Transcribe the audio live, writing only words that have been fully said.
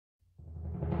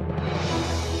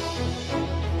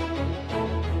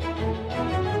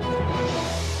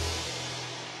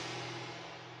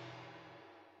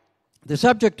The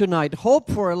subject tonight,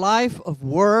 hope for a life of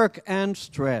work and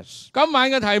stress. 今晚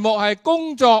嘅題目係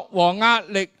工作和壓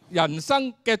力人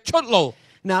生嘅出路。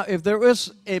Now, if there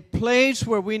is a place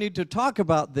where we need to talk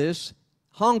about this,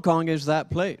 Hong Kong is that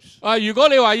place. 如果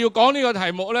你話要講呢個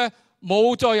題目咧，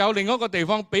冇再有另一個地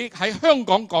方比喺香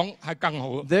港講係更好。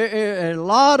There are a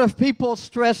lot of people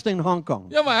stressed in Hong Kong.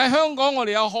 因為喺香港我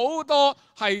哋有好多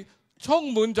係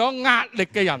充滿咗壓力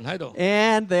嘅人喺度。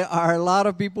And there are a lot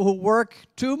of people who work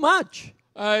too much.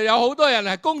 有好多人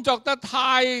係工作得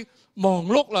太忙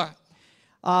碌啦。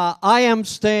I am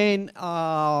staying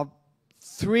 3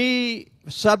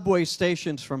 subway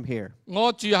stations from here.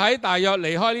 我住喺大約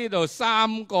離開呢度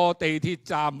3個地鐵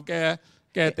站嘅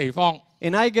地方。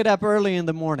And I get up early in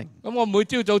the morning. 咁我每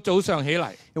朝早上起嚟。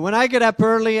And when I get up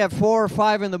early at 4 or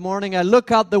 5 in the morning, I look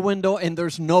out the window and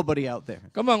there's nobody out there.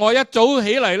 咁我一早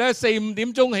起嚟咧，4、5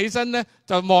點鐘起身咧，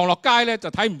就望落街咧，就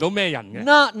睇唔到咩人嘅。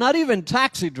Not even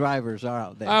taxi drivers are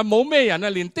out there. 冇咩人啊，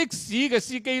連的士嘅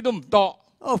司機都唔多。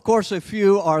Of course, a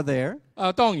few are there.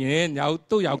 當然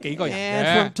都有幾個人嘅。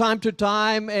And from time to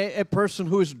time, a person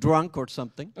who is drunk or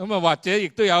something. 咁或者亦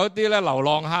都有一啲咧流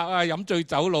浪客啊、飲醉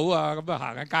酒佬啊，咁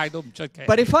行喺街都唔出奇。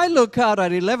But if I look out at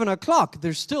 11 o'clock,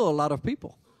 there's still a lot of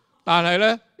people. 但係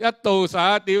咧，一到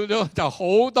11點鐘就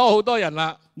好多人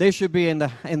啦。They should be in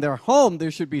their home. They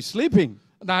should be sleeping.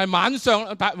 但係晚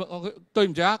上，對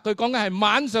唔住啊，佢講緊係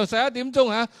晚上11點鐘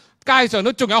啊，街上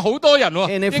都仲有好多人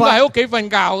喎，應該喺屋企瞓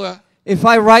覺嘅。If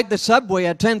I ride the subway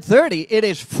at 10:30, it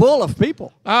is full of people.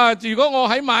 如果我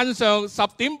喺晚上10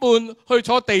點半去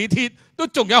坐地鐵，都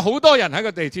仲有好多人喺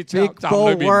個地鐵站裏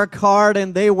邊。People work hard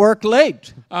and they work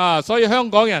late. 所以香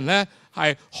港人咧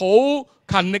係好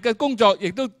勤力嘅工作，亦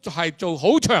都係做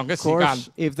好長嘅時間。Of course,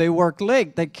 if they work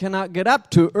late, they cannot get up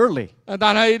too early.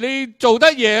 但係你做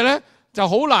得夜咧，就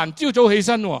好難朝早起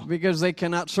身喎。Because they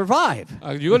cannot survive.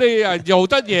 如果你做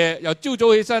得夜又朝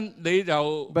早起身，你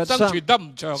就生存得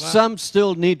唔長啊。Some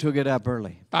still need to get up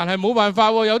early. 但係冇辦法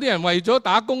喎，有啲人為咗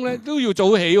打工咧都要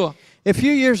早起喎。A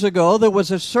few years ago, there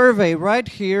was a survey right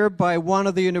here by one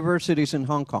of the universities in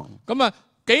Hong Kong. 咁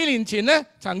幾年前咧，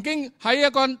曾經喺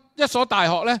一所大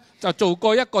學咧就做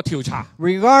過一個調查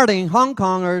regarding Hong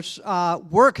Kongers'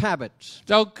 work habits.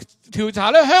 就調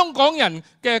查咧香港人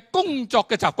嘅工作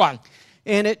嘅習慣。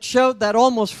And it showed that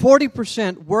almost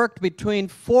 40% worked between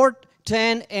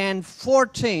 10 and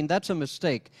 14. That's a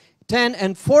mistake. 10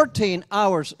 and 14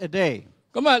 hours a day.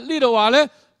 咁呢度話咧，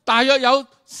大約有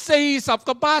40%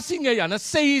嘅人啊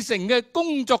，40%嘅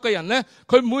工作嘅人咧，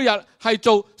佢每日係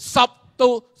做10到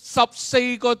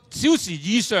14個小時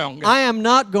以上嘅。I am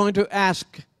not going to ask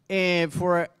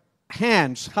for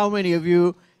hands. How many of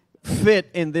you fit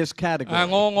in this category?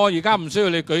 我而家唔需要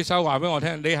你舉手話俾我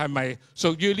聽，你係咪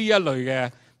屬於呢一類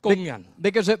嘅工人？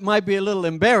 Because it might be a little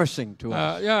embarrassing to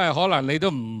us. 因為可能你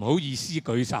都唔好意思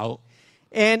舉手。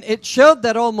And it showed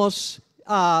that almost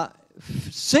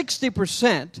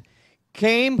 60%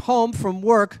 came home from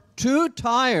work too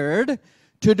tired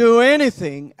to do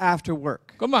anything after work.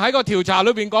 咁喺個調查裏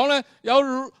邊講咧，有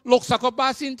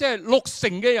60%，即係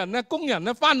60%嘅人咧，工人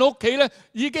咧，翻到屋企咧，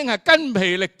已經係筋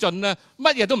疲力盡啊，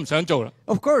乜嘢都唔想做啦。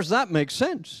Of course, that makes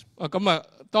sense. 咁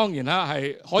當然啦，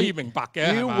係可以明白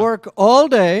嘅。You work all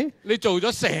day. 你做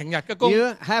咗成日嘅工。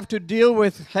You have to deal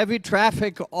with heavy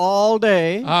traffic all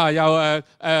day. 又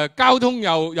交通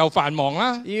又繁忙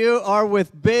啦。You are with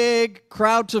big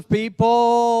crowds of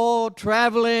people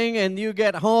traveling, and you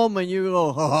get home and you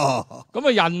go.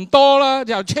 咁人多啦，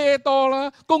又車多啦，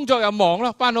工作又忙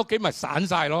啦，翻到屋企咪散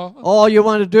晒咯。All you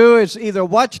want to do is either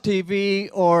watch TV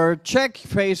or check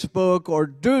Facebook or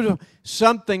do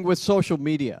something with social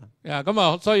media.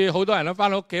 所以好多人都翻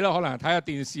到屋企啦，可能睇下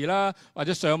電視啦，或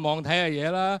者上網睇下嘢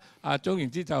啦。總言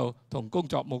之就同工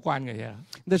作冇關嘅嘢啦。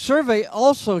The survey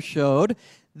also showed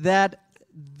that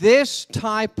this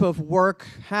type of work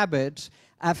habits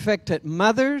affected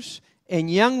mothers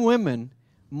and young women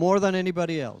more than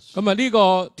anybody else. 呢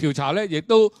個調查咧，亦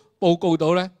都報告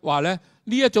到咧，話咧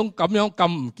呢一種咁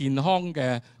唔健康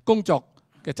嘅工作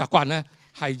嘅習慣咧，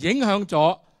係影響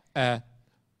咗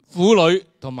婦女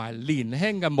同埋年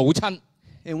輕嘅母親。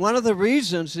And one of the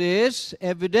reasons is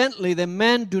evidently the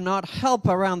men do not help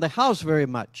around the house very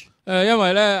much. 因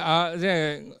為咧即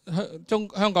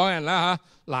係香港人啦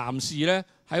男士咧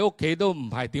喺屋企都唔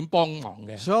係點幫忙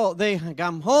嘅。So they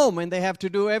come home and they have to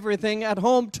do everything at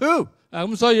home too.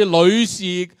 咁所以女士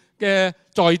嘅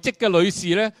在職嘅女士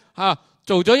咧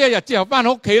做咗一日之後翻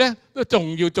屋企咧，都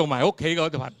仲要做埋屋企嗰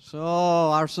份。So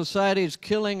our society is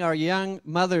killing our young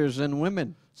mothers and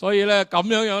women. 所以咧咁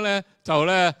樣咧就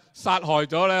咧殺害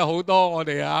咗咧好多我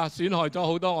哋啊，損害咗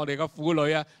好多我哋嘅婦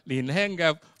女啊、年輕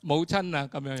嘅母親啊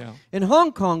咁樣。In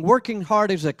Hong Kong, working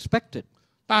hard is expected.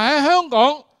 但喺香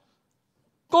港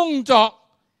工作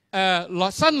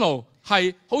辛勞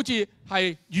係好似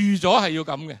係預咗係要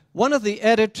咁嘅。One of the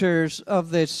editors of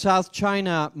the South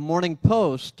China Morning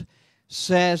Post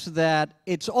says that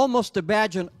it's almost a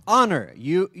badge of honor.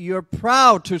 You're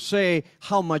proud to say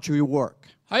how much you work.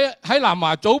 喺南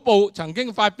華早報曾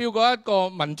經發表過一個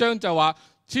文章就話，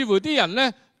似乎啲人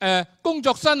咧工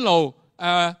作辛勞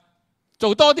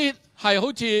做多啲係好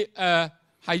似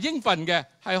係應份嘅，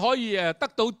係可以得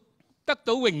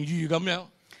到榮譽咁樣。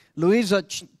Louisa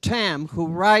Tam, who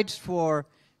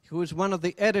is one of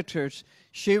the editors,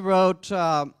 she wrote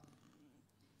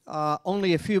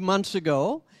only a few months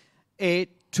ago, a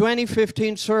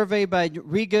 2015 survey by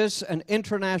Regus, an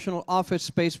international office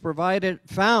space provider,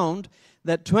 found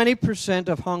that 20%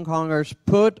 of Hong Kongers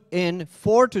put in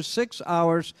 4 to 6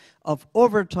 hours of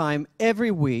overtime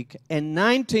every week, and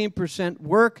 19%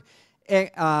 worked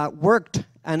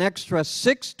an extra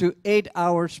 6 to 8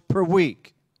 hours per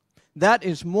week. That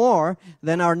is more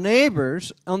than our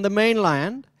neighbors on the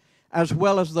mainland, as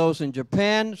well as those in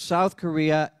Japan, South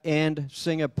Korea, and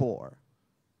Singapore.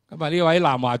 咁呢位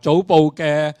南華早報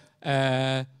嘅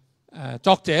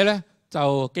作者咧，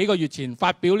就幾個月前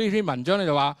發表呢篇文章咧，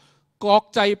就話國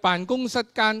際辦公室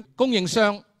間供應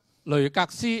商雷格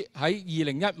斯喺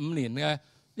2015年嘅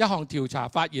一項調查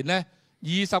發現咧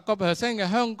，20% 嘅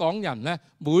香港人咧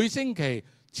每星期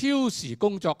超時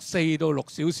工作4到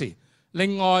6小時，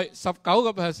另外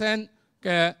19%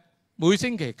 嘅每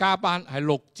星期加班係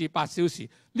6至8小時。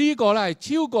呢個咧係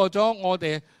超過咗我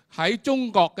哋喺中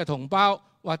國嘅同胞，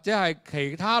或者係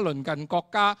其他鄰近國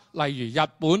家，例如日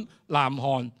本、南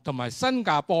韓同埋新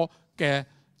加坡嘅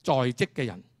在職嘅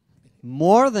人。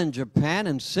More than Japan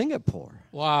and Singapore.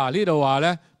 哇！呢度話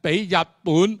咧，比日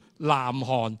本、南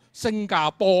韓、新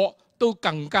加坡都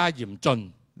更加嚴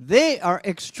峻。They are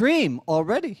extreme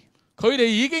already. 佢哋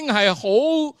已經係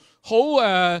好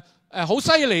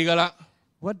犀利㗎啦。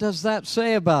What does that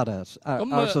say about us,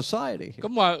 our society?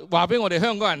 咁話俾我哋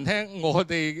香港人聽，我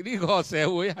哋呢個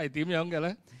社會係點樣嘅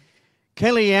咧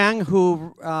Kelly Yang,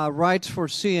 who writes for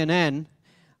CNN,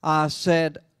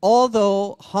 said,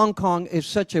 although Hong Kong is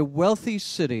such a wealthy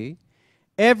city,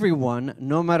 everyone,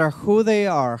 no matter who they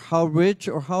are, how rich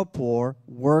or how poor,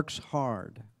 works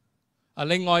hard.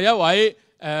 另外一位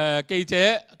記者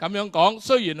咁樣講，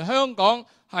雖然香港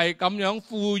係咁樣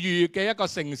富裕嘅一個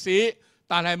城市，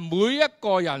但係每一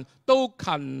個人都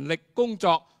勤力工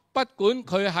作，不管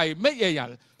佢係乜嘢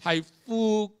人，係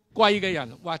富貴嘅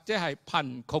人或者係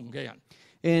貧窮嘅人。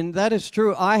And that is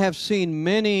true. I have seen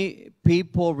many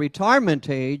people retirement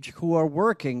age who are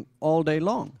working all day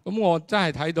long. 咁我真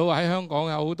係睇到喺香港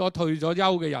有好多退咗休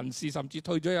嘅人士，甚至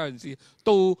退咗休人士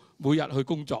都每日去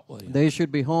工作。They should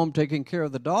be home taking care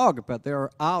of the dog, but they are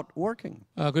out working.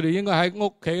 佢哋應該喺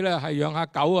屋企咧係養下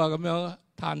狗啊咁樣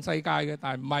嘆世界嘅，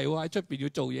但係唔係喎，喺出邊要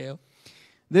做嘢。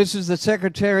This is the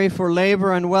Secretary for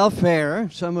Labor and Welfare.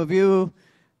 Some of you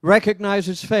recognize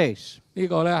his face. 呢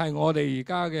個咧係我哋而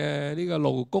家嘅呢個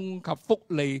勞工及福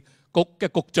利局嘅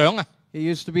局長啊。He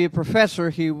used to be a professor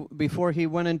before he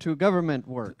went into government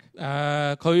work.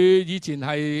 佢以前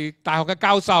係大學嘅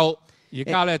教授，而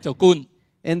家咧做官。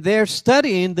And they're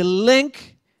studying the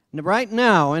link right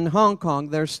now in Hong Kong.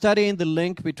 They're studying the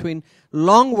link between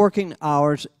long working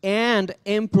hours and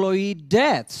employee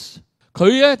deaths. 佢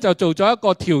咧就做咗一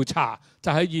個調查，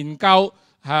就係研究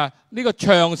呢個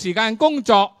長時間工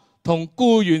作同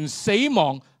僱員死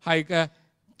亡係嘅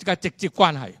直接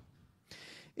關係。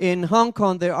In Hong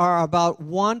Kong, there are about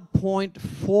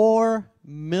 1.4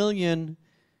 million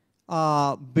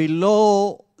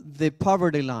below the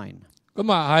poverty line. 咁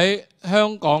喺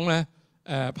香港咧，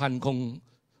貧窮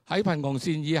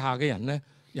線以下嘅人咧，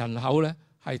人口咧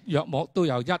係約莫都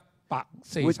有140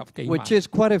幾萬。Which is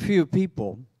quite a few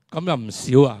people. 咁又唔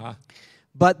少啊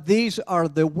But these are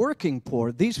the working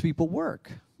poor. These people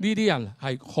work. 呢啲人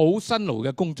係好辛勞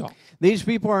嘅工作。These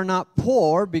people are not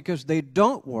poor because they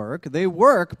don't work. They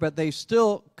work, but they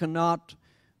still cannot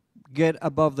get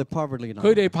above the poverty line.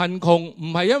 佢哋貧窮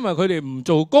唔係因為佢哋唔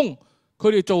做工，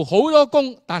佢哋做好多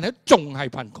工，但係仲係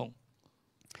貧窮。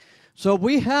So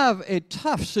we have a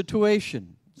tough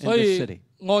situation in this city.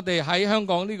 我哋喺香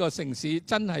港呢個城市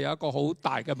真係有一個好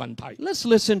大嘅問題。Let's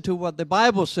listen to what the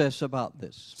Bible says about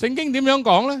this. 聖經點樣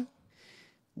講呢？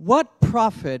 What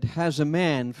profit has a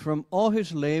man from all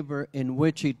his labor in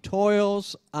which he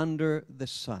toils under the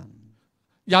sun?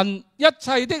 人一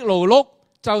切的勞碌，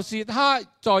就是他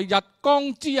在日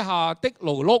光之下的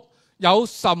勞碌，有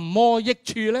什麼益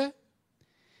處呢？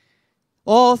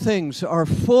 All things are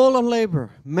full of labor.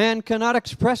 Man cannot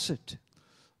express it.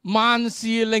 萬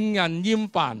事令人厭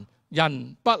煩，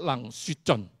人不能說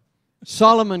盡。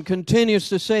Solomon continues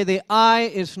to say, the eye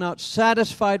is not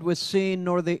satisfied with seeing,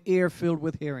 nor the ear filled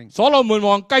with hearing. 所羅門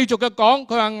王繼續嘅講，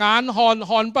佢話眼看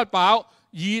看不飽，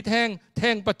耳聽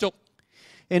聽不足。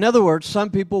In other words,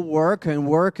 some people work and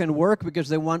work and work because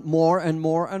they want more and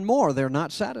more and more. They're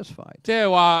not satisfied. 即係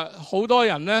話好多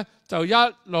人呢，就一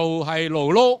路係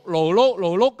勞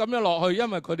碌咁樣落去，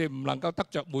因為佢哋唔能夠得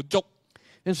着滿足。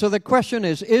And so the question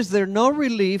is there no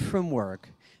relief from work?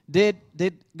 Did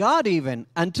God even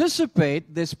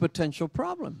anticipate this potential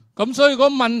problem? 咁所以個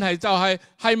問題就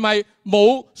係咪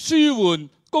冇舒緩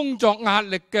工作壓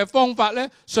力嘅方法呢？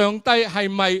上帝係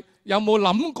咪有冇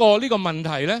諗過呢個問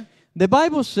題呢？ The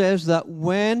Bible says that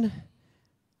when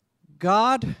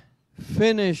God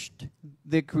finished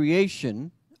the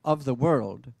creation of the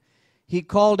world, He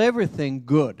called everything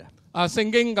good.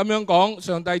 聖經咁樣講，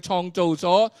上帝創造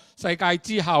咗世界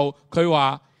之後，佢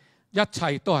話一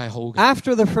切都係好嘅。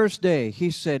After the first day, He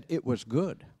said it was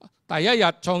good. 第一日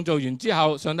創造完之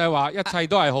後，上帝話一切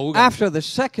都係好嘅。After the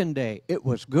second day, it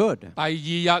was good. 第二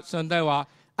日，上帝話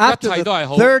一 After 切都係 the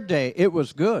好。 third day, it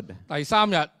was good. 第三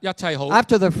日一切好。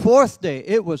 After the fourth day,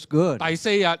 it was good. 第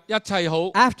四日一切好。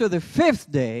 After the fifth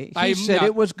day, He 第五 said 日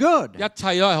it was good. 一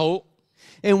切都係好。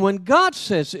 And when God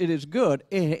says it is good,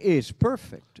 it is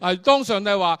perfect. 當上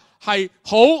帝話係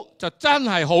好，就真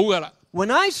係好㗎啦。When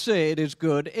I say it is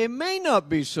good, it may not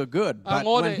be so good. But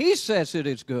when He says it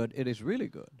is good, it is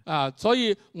really good. 所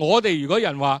以我哋如果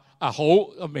人話好，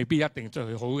未必一定最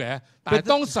好嘅。但係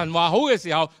當神話好嘅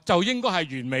時候，就應該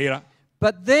係完美啦。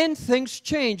But then things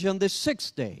change on the sixth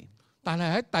day. 但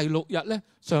係喺第六日咧，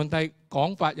上帝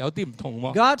講法有啲唔同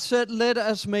喎。God said, "Let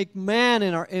us make man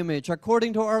in our image,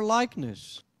 according to our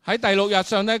likeness." 喺第六日，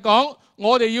上帝講，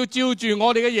我哋要照住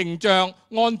我哋嘅形象，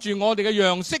按住我哋嘅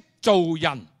樣式做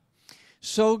人。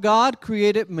So God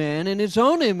created man in His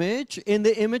own image. In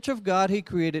the image of God, He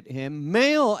created him.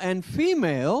 Male and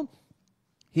female,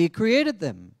 He created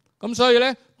them. 咁所以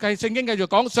咧，聖經繼續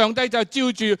講，上帝就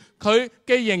照住佢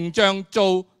嘅形象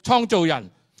做創造人，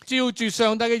照住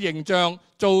上帝嘅形象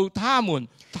做他們，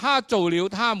他造了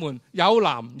他們，有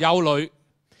男有女。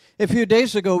A few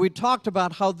days ago, we talked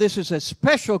about how this is a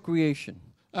special creation.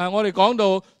 我哋講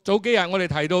到早幾日，我哋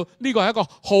提到呢個係一個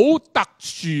好特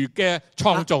殊嘅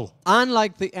創造。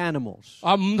Unlike the animals.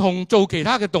 唔同做其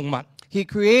他嘅動物。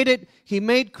He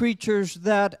made creatures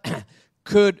that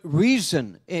could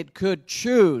reason, it could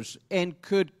choose, and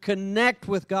could connect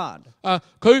with God.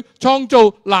 佢創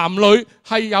造男女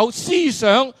係有思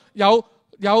想、有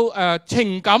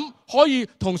情感，可以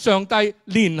同上帝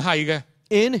聯繫嘅。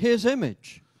In His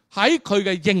image. 喺佢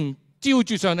嘅形，照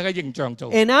住上帝嘅形象做。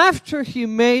And after He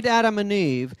made Adam and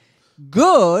Eve,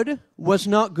 good was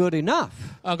not good enough.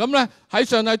 咁咧喺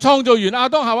上帝創造完亞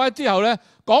當夏娃之後咧，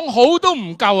講好都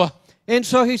唔夠啊。And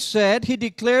so He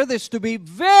declared this to be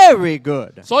very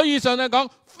good. 所以上帝講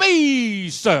非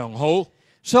常好。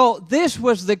So this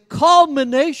was the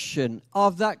culmination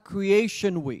of that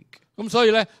creation week. 咁所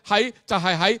以咧就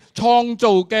係喺創造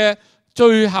嘅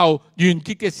最後完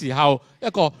結嘅時候，一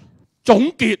個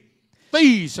總結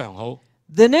非常好。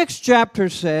The next chapter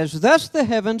says, "Thus the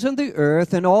heavens and the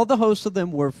earth and all the hosts of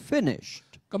them were finished."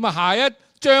 咁下一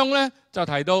章咧就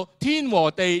提到天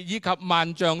和地以及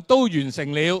萬象都完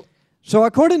成了。So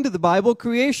according to the Bible,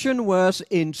 creation was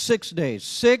in 6 days,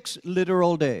 6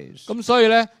 literal days. 咁所以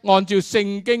咧，按照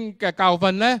聖經嘅教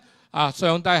訓咧，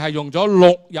上帝係用咗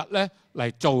6日咧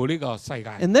嚟做呢個世界。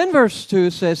And then verse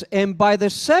 2 says, "And by the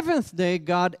seventh day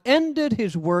God ended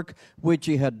His work which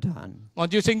He had done." 按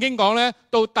照聖經講咧，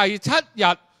到第7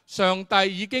日，上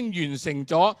帝已經完成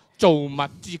咗造物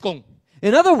之功。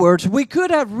In other words, we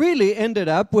could have really ended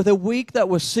up with a week that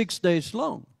was 6 days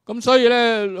long. 咁所以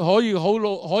咧，可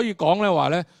以講咧話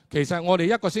咧，其實我哋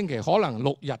一個星期可能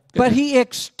6日。But He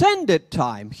extended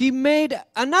time. He made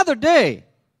another day.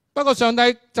 不過上帝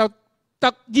就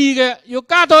特意嘅要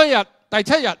加多一日，第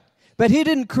7日。But He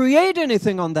didn't create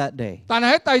anything on that day. 但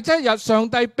係喺第7日，上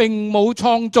帝並冇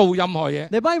創造任何嘢。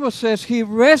The Bible says He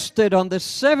rested on the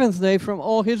seventh day from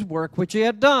all His work which He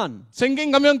had done. 聖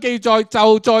經咁樣記載，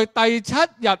就在第7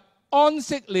日安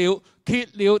息了，歇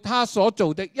了他所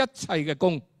做的一切嘅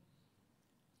工。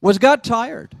Was God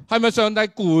tired? 係咪上帝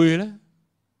攰呢？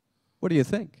 What do you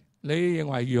think? 你認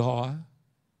為如何啊？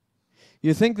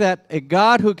 You think that a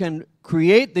God who can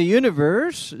create the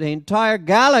universe, the entire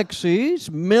galaxies,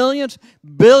 millions,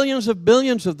 billions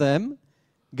of them,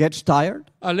 gets tired?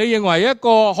 你認為一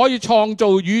個可以創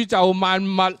造宇宙萬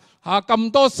物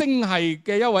咁多星系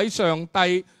嘅一位上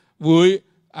帝會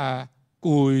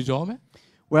攰咗咩？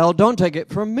 Well, don't take it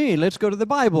from me. Let's go to the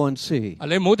Bible and see.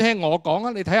 你唔好聽我講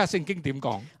啊，你睇下聖經點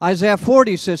講。Isaiah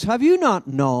 40 says, Have you not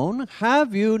known?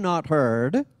 Have you not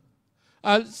heard?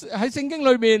 喺聖經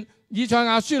裏邊，以賽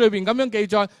亞書裏邊咁樣記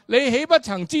載，你豈不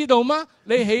曾知道嗎？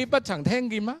你豈不曾聽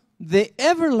見嗎？ The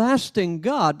everlasting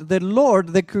God, the Lord,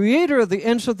 the creator of the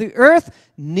ends of the earth,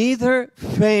 neither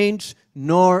faints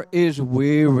nor is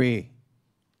weary.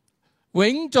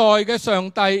 永在嘅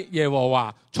上帝耶和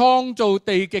華，創造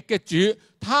地極嘅主，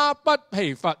他不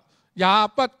疲乏，也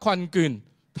不困倦，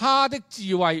他的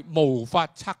智慧無法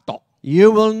測度。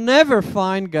You will never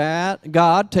find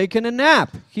God taking a nap.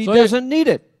 He doesn't need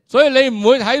it. 所以你唔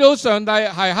會睇到上帝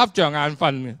係瞌着眼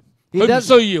瞓嘅，佢唔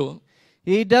需要。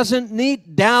He doesn't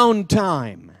need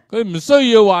downtime. 佢唔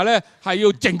需要話咧係要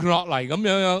靜落嚟咁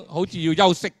樣，好似要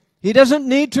休息。He doesn't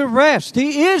need to rest.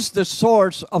 He is the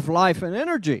source of life and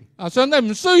energy. 上帝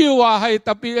唔需要話係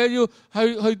特別嘅要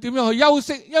去點樣去休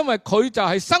息，因為佢就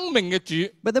係生命嘅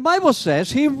主。But the Bible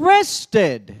says he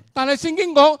rested. 但係聖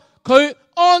經講佢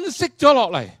安息咗落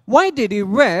嚟。Why did he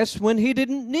rest when he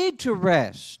didn't need to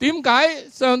rest? 點解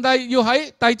上帝要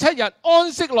喺第7日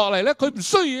安息落嚟咧？佢唔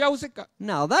需要休息㗎。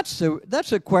Now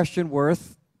that's a question worth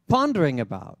pondering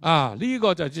about. 呢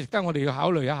個就值得我哋要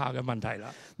考慮一下嘅問題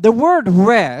啦。The word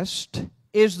rest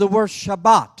is the word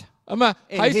Shabbat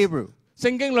in Hebrew.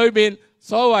 聖經裏邊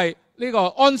所謂呢個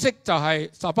安息就係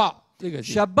Shabbat 呢個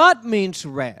字。Shabbat means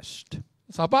rest.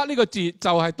 Shabbat 呢個字就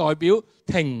係代表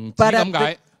停止咁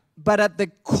解。But at the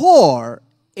core,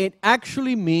 it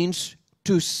actually means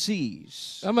to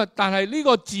cease. 但係呢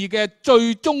個字嘅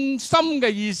最中心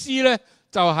嘅意思咧，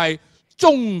就係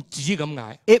終止咁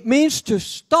解。It means to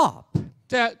stop.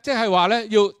 即係話咧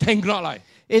要停落嚟。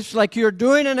It's like you're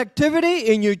doing an activity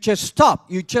and you just stop.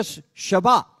 You just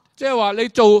Shabbat. 即係話你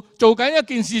做緊一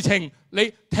件事情，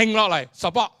你停落嚟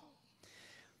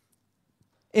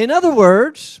Shabbat。In other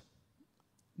words,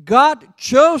 God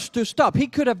chose to stop. He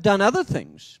could have done other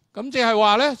things. 咁即係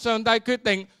話咧，上帝決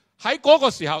定喺嗰個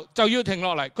時候就要停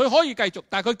落嚟，佢可以繼續，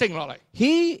但係佢停落嚟。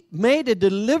He made a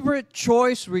deliberate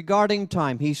choice regarding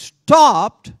time. He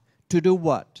stopped to do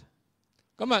what?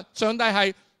 上帝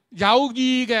係有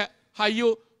意嘅，係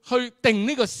要去定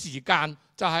呢個時間，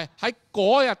就係喺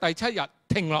嗰日第7日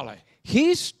停落嚟。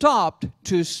He stopped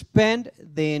to spend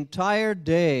the entire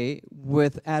day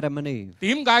with Adam and Eve.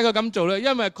 點解佢咁做咧？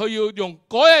因為佢要用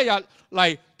嗰一日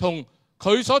嚟同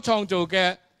佢所創造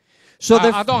嘅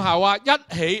亞當夏娃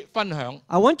一起分享。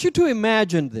I want you to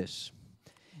imagine this.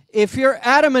 If you're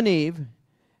Adam and Eve,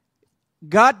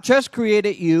 God just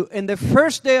created you, and the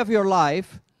first day of your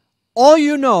life, all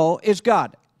you know is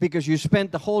God, because you spent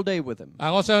the whole day with Him.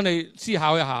 我想你思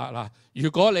考一下嗱，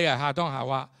如果你係亞當夏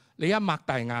娃，你一擘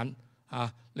大眼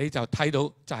你就睇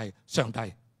到就係上帝。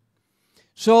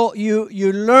So you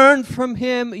learn from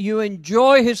Him, you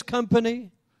enjoy His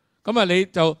company. 你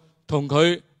就同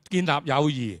佢建立友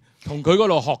誼，同佢嗰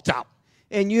度學習。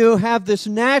And you have this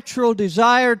natural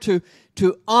desire to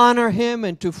honor Him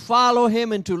and to follow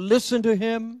Him and to listen to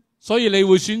Him. 所以你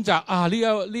會選擇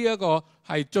呢一個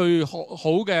係最好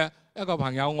嘅一個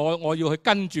朋友，我要去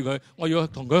跟住佢，我要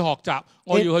同佢學習，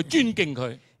我要去尊敬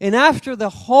佢。And after the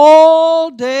whole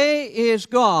day is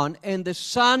gone and the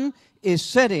sun is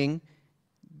setting,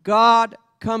 God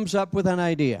comes up with an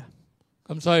idea.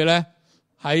 咁所以咧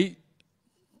喺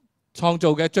創造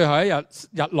嘅最後一日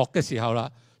日落嘅時候啦，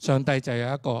上帝就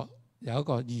有一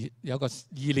個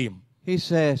意念。He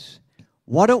says,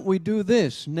 "Why don't we do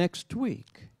this next week?"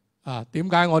 點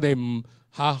解我哋唔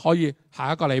可以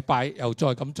下一個禮拜又再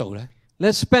咁做咧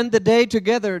Let's spend the day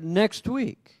together next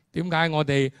week. 點解我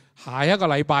哋下一個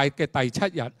禮拜嘅第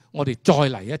7日，我哋再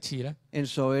嚟一次咧 And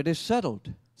so it is settled.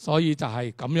 所以就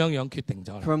係咁樣決定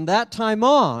咗啦。From that time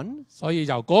on, 所以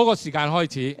由嗰個時間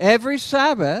開始， every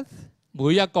Sabbath,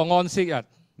 每一個安息日，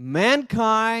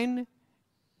 mankind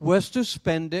was to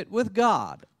spend it with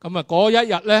God. 嗰一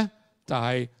日咧就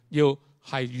係要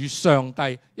係與上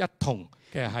帝一同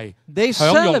嘅係 They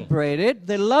享用。 celebrated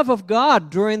the love of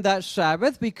God during that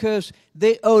Sabbath because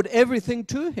they owed everything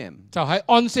to Him. 就喺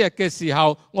安息日嘅時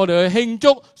候，我哋去慶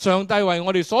祝上帝為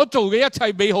我哋所做嘅一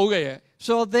切美好嘅嘢。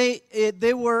So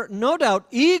they were no doubt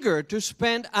eager to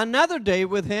spend another day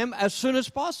with Him as soon as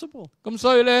possible. 咁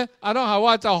所以咧，亞當夏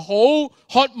娃就好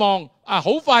渴望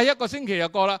好快一個星期就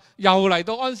過啦，又嚟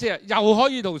到安息日，又可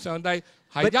以同上帝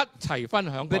係一齊分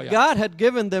享嗰 But 日。 God had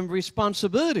given them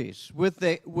responsibilities with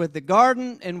the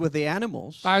garden and with the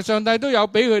animals. 但係上帝都有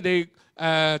俾佢哋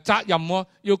責任喎，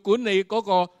要管理嗰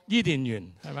個伊甸園，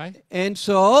係咪？ And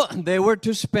so they were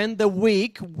to spend the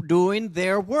week doing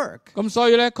their work. 咁所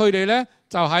以咧，佢哋咧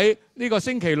就喺呢個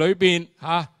星期裏邊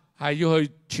係要去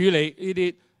處理呢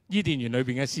啲伊甸園裏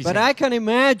邊嘅事情。 But I can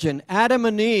imagine Adam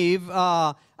and Eve,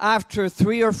 after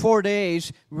 3 or 4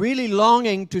 days, really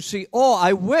longing to see, oh,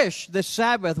 I wish the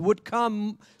Sabbath would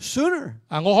come sooner.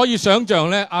 我可以想像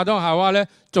咧，亞當夏娃咧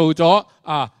做咗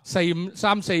3、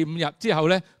4、5日之後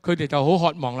咧，佢哋就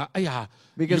好渴望啦。哎呀，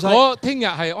如果聽日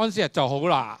係安息日就好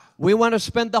啦。 We want to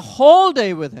spend the whole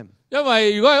day with him. 因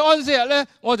為如果係安息日咧，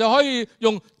我就可以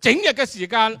用整日嘅時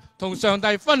間同上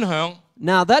帝分享。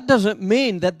 Now, that doesn't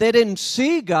mean that they didn't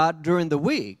see God during the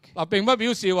week. 並不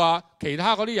表示話其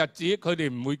他嗰啲日子佢哋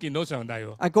唔會見到上帝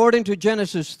喎。 According to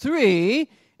Genesis 3,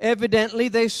 evidently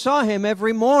they saw him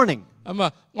every morning.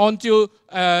 按照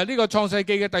呢個創世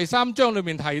記嘅第3章裏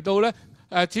面提到咧，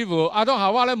似乎亞當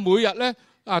夏娃咧每日咧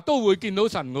都會見到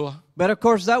神嘅喎。 But of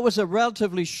course, that was a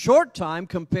relatively short time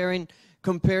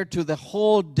compared to the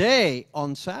whole day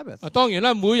on Sabbath. 當然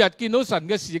啦，每日見到神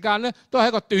嘅時間咧，都係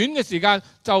一個短嘅時間，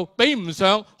就比唔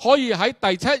上可以喺第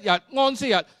7日安息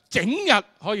日整日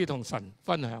可以同神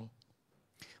分享。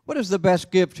 What is the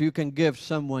best gift you can give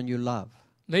someone you love?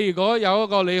 你如果有一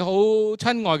個你好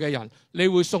親愛嘅人，你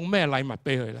會送咩禮物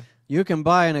俾佢咧？ You can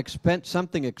buy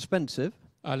something expensive.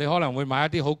 你可能會買一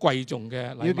啲好貴重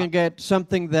嘅禮物。 You can get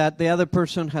something that the other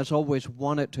person has always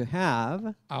wanted to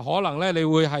have. 可能咧你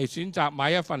會係選擇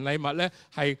買一份禮物咧，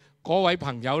係嗰位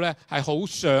朋友咧係好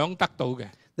想得到嘅。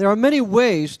 There are many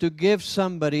ways to give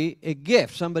somebody a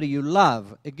gift, somebody you love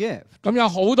a gift. 咁有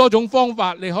好多種方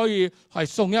法，你可以係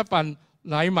送一份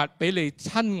禮物俾你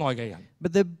親愛嘅人。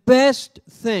 But the best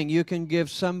thing you can give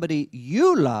somebody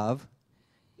you love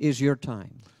is your time.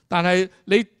 但係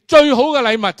你最好嘅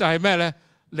禮物就係咩咧？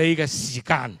你嘅時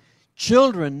間。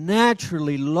 Children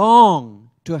naturally long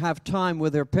to have time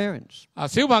with their parents.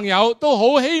 小朋友都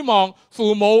好希望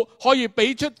父母可以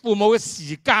俾出父母嘅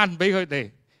時間俾佢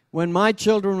哋。 When my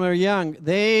children were young,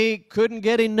 they couldn't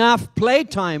get enough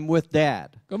playtime with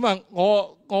Dad. 咁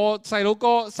我細佬哥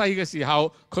細嘅時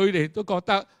候，佢哋都覺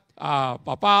得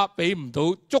爸爸俾唔到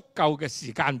足夠嘅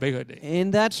時間俾佢哋。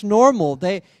 And that's normal.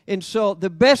 And so the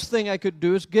best thing I could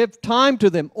do is give time to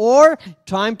them or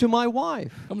time to my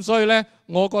wife. 咁所以咧，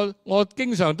我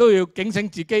經常都要警醒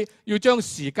自己，要將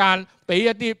時間俾一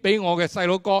啲俾我嘅細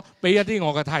佬哥，俾一啲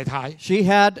我嘅太太。 She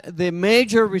had the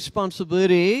major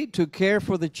responsibility to care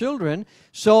for the children,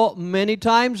 so many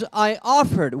times I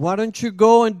offered, why don't you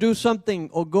go and do something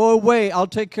or go away, I'll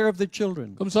take care of the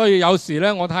children. 咁所以有時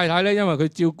咧，我太太咧，因為佢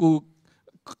照顧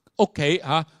屋企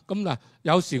咁嗱，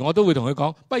有時我都會同佢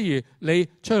講，不如你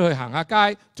出去行下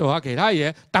街，做下其他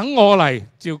嘢，等我嚟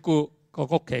照顧個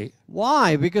屋企。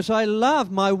 Why? Because I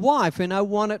love my wife and I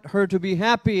wanted her to be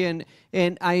happy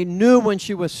and I knew when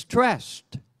she was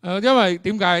stressed. 因為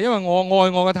點解？因為我愛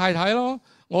我嘅太太咯，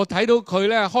我睇到佢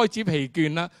咧開始疲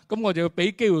倦啦，咁我就要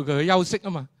俾機會佢去休息啊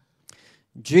嘛。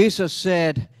 Jesus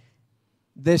said,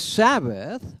 the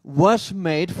Sabbath was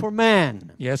made for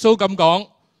man. 耶穌咁講，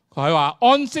佢話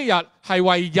安息日係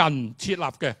為人設立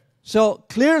嘅。 So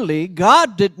clearly,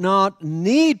 God did not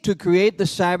need to create the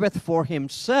Sabbath for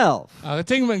himself.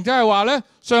 證明即係話咧，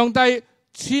上帝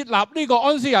設立呢個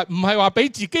安息日唔係話俾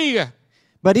自己嘅。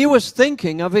 But he was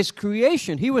thinking of his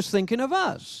creation. He was thinking of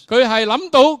us. 佢係諗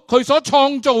到佢所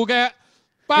創造嘅，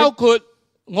包括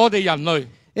我哋人類。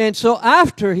 And so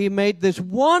after he made this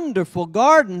wonderful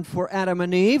garden for Adam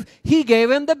and Eve, he gave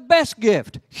them the best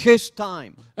gift, his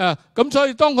time. 咁所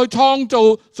以當佢創造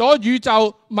咗宇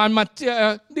宙萬物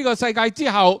呢個世界之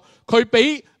後，佢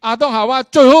俾亞當夏娃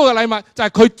最好嘅禮物就係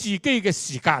佢自己嘅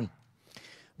時間。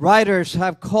 Writers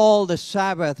have called the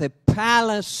Sabbath a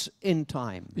palace in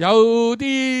time. 有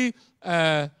啲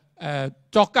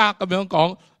作家咁樣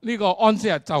講，呢個安息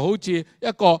日就好似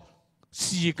一個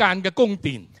時間嘅宮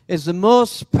殿。 It's the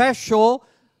most special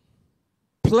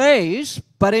place,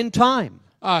 but in time.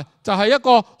 就係一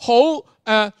個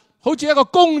好似一個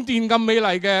宮殿咁美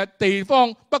麗嘅地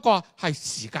方，不過係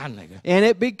時間嚟嘅。 And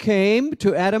it became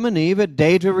to Adam and Eve a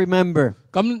day to remember.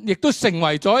 咁亦都成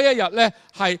為咗一日咧，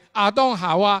係亞當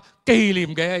夏娃紀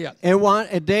念嘅一日。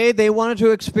A day they wanted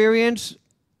to experience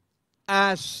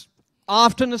as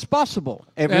often as possible,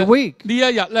 every week. 呢一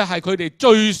日咧係佢哋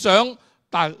最想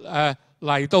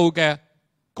嚟到嘅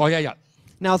嗰一日。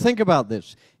 Now think about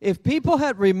this. If people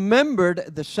had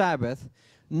remembered the Sabbath,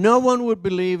 no one would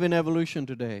believe in evolution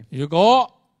today. 如果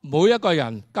每一個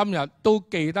人今日都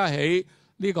記得起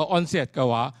呢個安息日嘅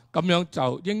話，咁樣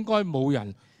就應該冇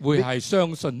人會係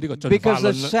相信呢個進化 Because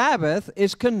the 論啦。 Sabbath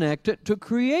is connected to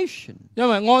creation. 因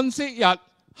為安息日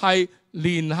係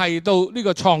聯繫到呢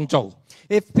個創造。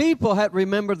 If people had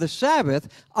remembered the Sabbath,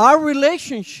 our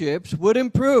relationships would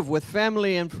improve with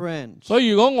family and friends. 所以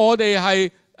如果我哋係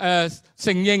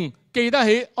承認記得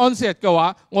起安息日嘅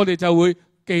話，我哋就會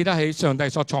記得起上帝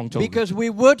所創造嘅。 Because we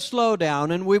would slow down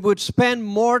and we would spend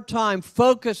more time,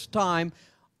 focused time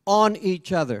on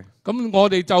each other. 咁我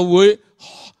哋就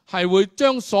會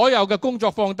將所有嘅工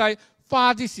作放低，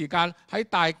花啲時間喺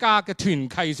大家嘅團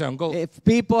契上高。 If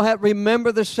people had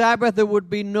remembered the Sabbath, there would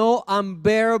be no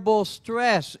unbearable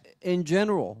stress in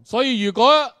general. 所以如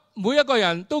果每一個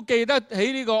人都記得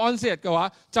起呢個安息日嘅話，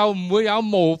就唔會有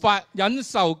無法忍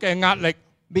受嘅壓力。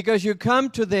 Because you come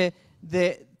to the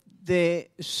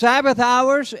Sabbath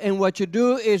hours, and what you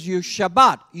do is you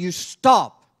Shabbat, you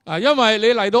stop. 因為你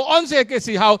嚟到安息日嘅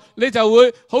時候，你就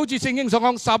會好似聖經所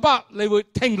講，撒巴你會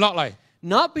停落嚟。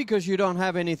 Not because you don't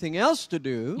have anything else to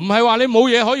do. 唔係話你冇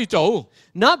嘢可以做，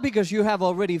 Not because you have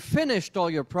already finished all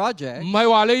your projects. 唔係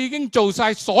話你已經做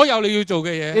晒所有你要做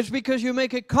嘅嘢。 It's because you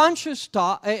make a conscious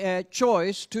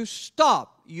choice to stop.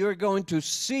 You're going to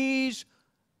cease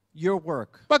your work.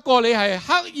 不過你係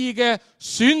刻意嘅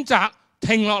選擇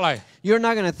停落嚟， You're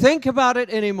not going to think about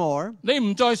it anymore. 你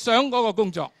唔再想嗰個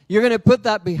工作， You're going to put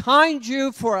that behind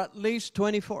you for at least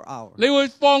 24 hours. 你會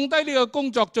放低呢個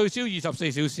工作最少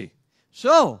24小時。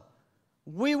 So,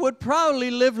 we would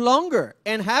probably live longer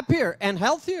and happier and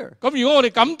healthier. 咁如果我哋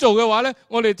咁做嘅話呢，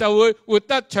我哋就會活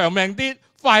得長命啲、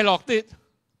快樂啲。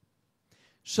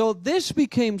 So this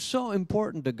became so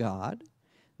important to God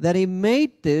that He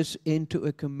made this into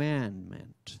a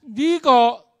commandment. 呢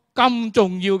個咁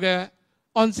重要嘅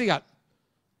安息日，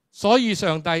所以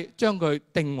上帝將佢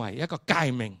定為一個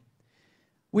誡命。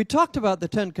 We talked about the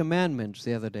 10 commandments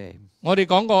the other day. 我哋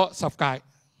講過10誡，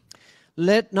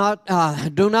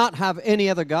 Do not have any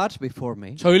other gods before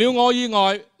me. 除了我以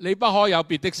外，你不可有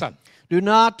別的神， Do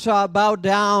not bow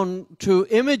down to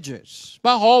images. 不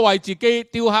可為自己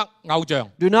雕刻偶像，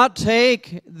 Do not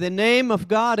take the name of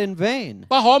God in vain.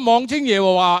 不可妄稱耶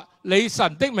和華你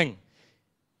神的名。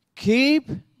 Keep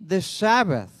the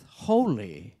Sabbath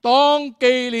holy. 當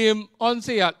紀念安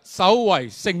息日，守為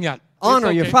聖日。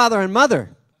 Honor your father and mother.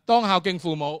 當孝敬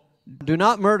父母， Do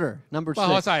not murder. Number 不可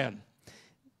 6. 殺人，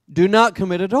 Do not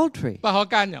commit adultery. 不可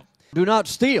奸淫， Do not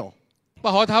steal.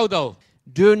 不可偷盜。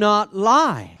 Do not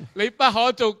lie. 你不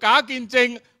可做假見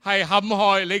證，係陷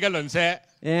害你嘅鄰舍。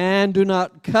 And do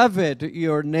not covet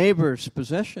your neighbor's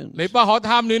possessions. 你不可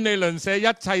貪戀你鄰舍一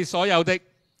切所有的。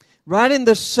 Right in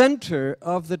the center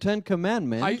of the 10 喺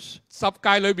commandments, 10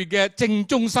誡裏邊嘅正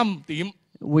中心點，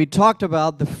 we talked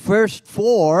about the first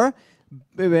 4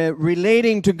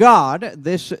 relating to God.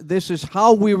 This is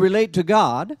how we relate to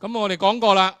God. 咁我哋講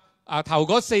過啦。頭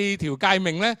嗰4條誡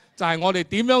命呢，就係我哋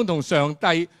點樣同上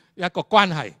帝一個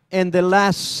關係。 And the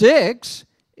last 6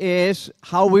 is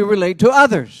how we relate to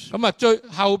others. 咁最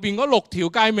後邊嗰6條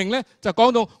誡命呢，就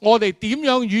講到我哋點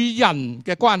樣與人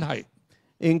嘅關係。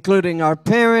 Including our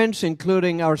parents,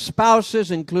 including our spouses,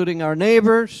 including our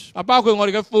neighbors. 包括我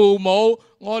哋嘅父母、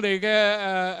我哋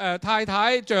嘅太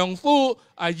太、丈夫、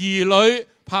兒女、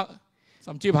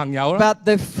甚至朋友啦。 But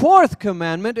the 4th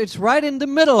commandment is right in the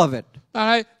middle of it. 但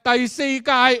係第4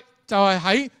誡就係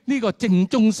喺呢個正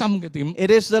中心嘅點， It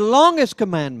is the longest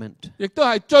commandment. 亦都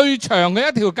係最長嘅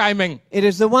一條誡命， It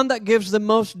is the one that gives the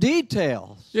most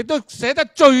details. 亦都寫得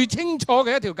最清楚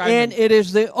嘅一條誡 And 命， it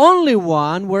is the only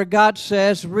one where God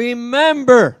says,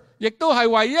 remember. 亦都係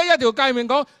唯一一條誡命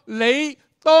講你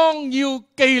當要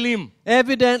紀念。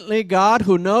 Evidently, God,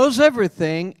 who knows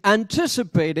everything,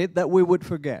 anticipated that we would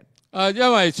forget.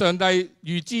 因為上帝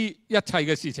預知一切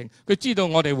嘅事情，佢知道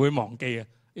我哋會忘記嘅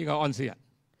呢個安息日。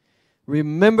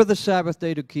 Remember the Sabbath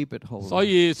day to keep it holy. 所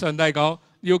以上帝講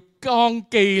要當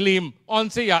紀念安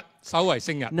息日，守為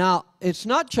聖日。 Now, it's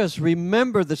not just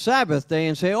remember the Sabbath day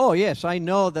and say, oh, yes, I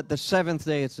know that the 7th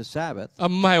day is the Sabbath.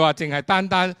 唔係話淨係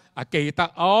單記得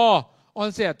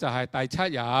安息日就係第7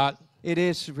日。 It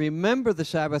is remember the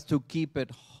Sabbath to keep it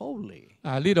holy.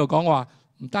 呢度講話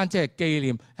唔單止係紀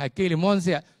念，係紀念安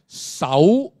息日，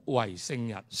守為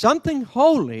聖日。 Something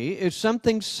holy is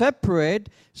something separate,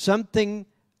 something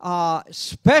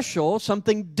special,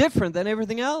 something different than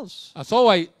everything else.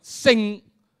 所謂聖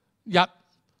日，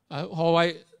何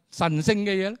謂神聖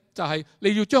嘅嘢咧？就係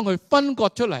你要將佢分割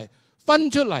出嚟，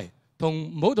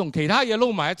唔好同其他嘢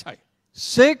撈埋一齊。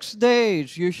 6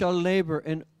 days you shall labor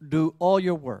and do all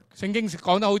your work. 聖經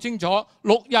講得好清楚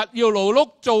，6日要勞碌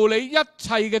做你一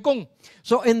切嘅工。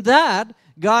 So in that,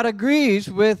 God agrees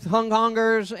with Hong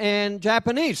Kongers and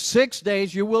Japanese. 6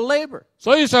 days you will labor.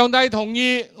 所以上帝同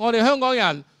意我哋香港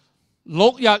人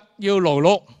6日要勞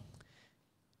碌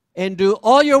And do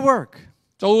all your work.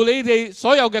 做你哋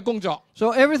所有嘅工作。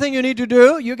 So everything you need to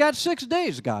do, you got 6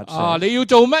 days, God says. 你要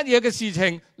做乜嘢嘅事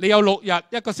情，你有6日，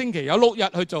一個星期有6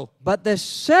日去做。 But the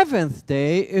 7th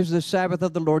day is the Sabbath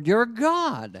of the Lord your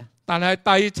God. 但係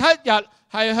第7日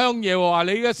係向耶和華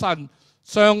你嘅神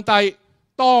上帝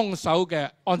當守嘅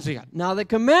安息日。 Now, the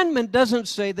commandment doesn't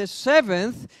say the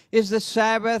seventh is the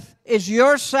Sabbath, is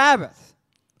your Sabbath.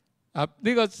 呢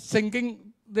個聖經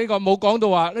呢個冇講到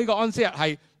話呢個安息日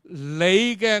係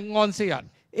你嘅安息日。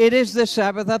 It is the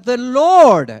Sabbath of the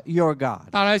Lord your God.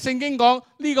 但係聖經講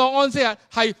呢個安息日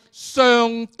係上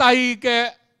帝嘅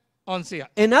安息日。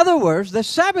 In other words, the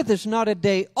Sabbath is not a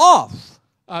day off.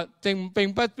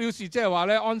 並不表示即係話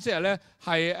咧安息日咧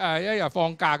係一日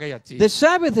放假嘅日子。 The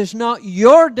Sabbath is not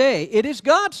your day, it is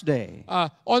God's day.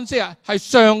 安息日係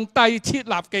上帝設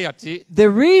立嘅日子。 The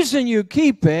reason you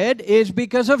keep it is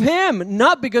because of Him,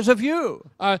 not because of you.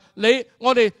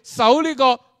 我哋守呢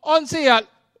個安息日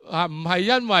唔係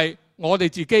因為我哋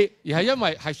自己，而係因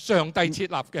為係上帝設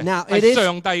立嘅， Now, 係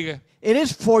上帝嘅。 It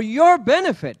is for your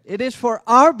benefit. It is for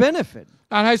our benefit.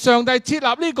 但係上帝設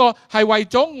立呢個係為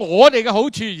咗我哋嘅好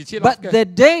處而設立 But 嘅。 the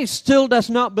day still does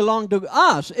not belong to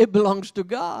us. It belongs to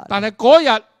God. 但係嗰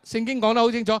日聖經講得好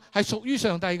清楚，係屬於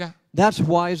上帝嘅， That's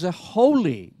why it's a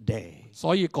holy day.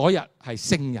 所以嗰日係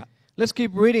聖日。 Let's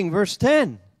keep reading verse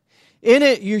 10. In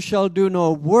it you shall do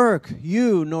no work,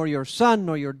 you, nor your son,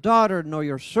 nor your daughter, nor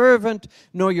your servant,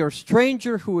 nor your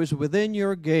stranger who is within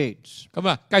your gates.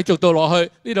 咁繼續到落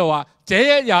去呢度話，這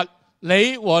一日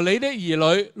你和你的兒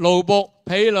女、奴僕、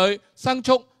婢女、牲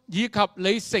畜，以及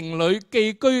你城裏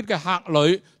寄居嘅客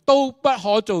旅，都不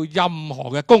可做任何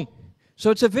嘅工。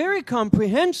 So it's a very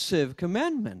comprehensive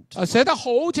commandment. 寫得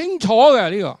好清楚嘅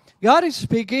呢個。 God is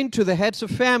speaking to the heads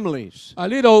of families.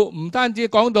 呢度唔單止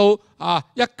講到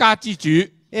一家之主。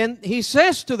 And he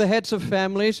says to the heads of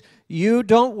families, you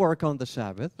don't work on the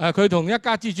Sabbath. 佢同一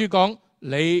家之主講，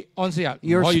你安息日唔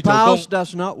Your 可以做工。 spouse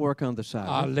does not work on the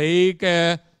Sabbath. 你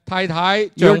嘅太太、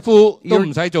丈夫都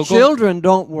唔使做工。 Children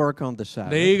don't work on the 你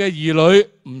Sabbath. 嘅兒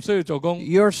女唔需要做工。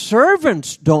 Your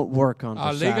servants don't work on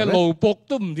the 你嘅 Sabbath. 奴僕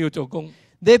都唔要做工。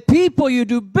 The people you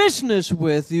do business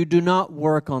with, you do not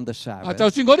work on the Sabbath. 就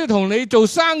算嗰啲同你做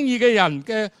生意嘅人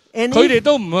嘅，佢哋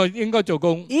都唔應該做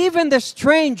工。 Even the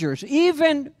strangers,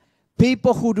 even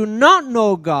people who do not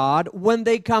know God, when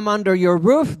they come under your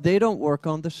roof, they don't work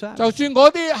on the 就 Sabbath. 算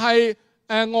嗰啲係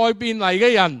外邊嚟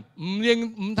嘅人，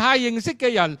唔太認識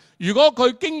嘅人，如果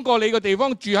佢經過你個地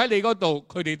方住喺你嗰度，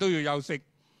佢哋都要休息。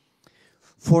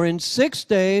 For in 6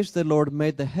 days the Lord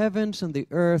made the heavens and the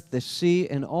earth, the sea,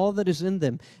 and all that is in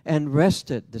them, and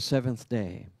rested the seventh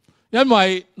day. 因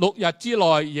為6日之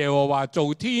內，耶和華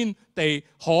造天地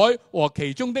海和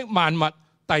其中的萬物，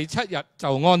第7日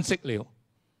就安息了。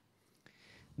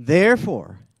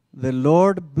 Therefore the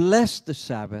Lord blessed the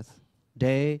Sabbath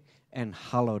day and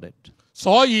hallowed it.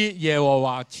 所以耶和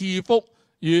華賜福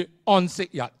與安息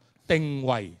日，定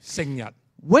為聖日。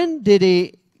 When did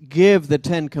He give the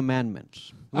Ten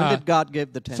Commandments? When did God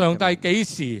give the Ten 上帝 Commandments? 幾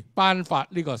時頒發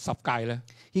呢個十誡呢？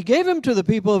 He gave them to the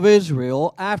people of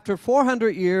Israel after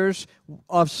 400 years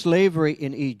of slavery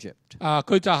in Egypt.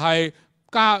 佢就係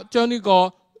將呢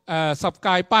個十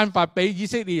誡頒發俾以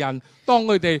色列人，當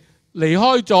佢哋離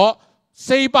開咗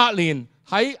400年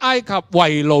喺埃及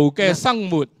為奴嘅生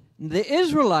活。 The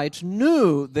Israelites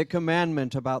knew the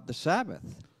commandment about the Sabbath.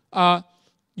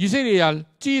 以色列人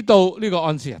知道呢個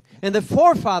安息日。 And the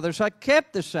forefathers had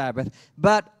kept the Sabbath,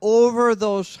 but over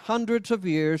those hundreds of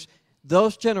years,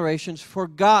 those generations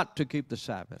forgot to keep the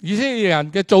Sabbath. 以色列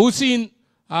人嘅祖先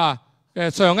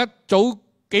上一早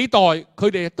幾代，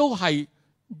佢哋都係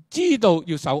知道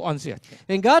要守安息日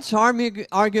嘅。 And God's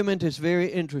argument is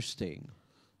very interesting.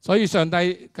 所以上帝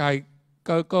係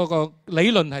個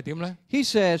理論係點呢？ He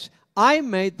says, I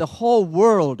made the whole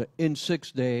world in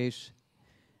 6 days.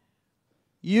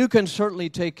 You can certainly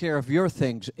take care of your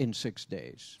things in 6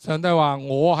 days. 上帝話：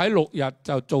我喺6日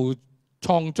就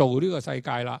創造呢個世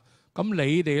界啦。咁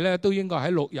你哋咧都應該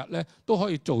喺6日咧都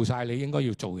可以做晒你應該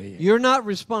要做嘅嘢。 You're not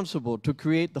responsible to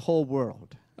create the whole world.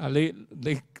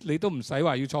 你都唔使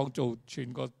話要創造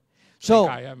全個世界 So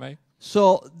係咪？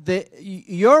 So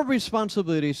your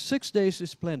responsibility, 6 days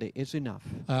is plenty, it's enough.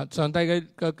 上帝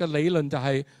嘅理論就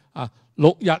係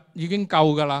6日已經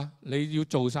夠㗎啦，你要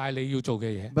做晒你要做嘅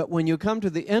嘢。 But when you come to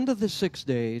the end of the 6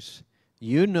 days,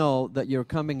 you know that you're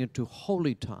coming into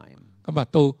holy time. 咁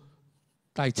到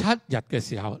第7日嘅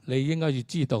時候，你應該要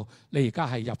知道，你而家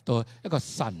係入到一個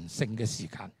神聖嘅時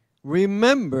間。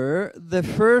 Remember the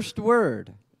first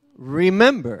word.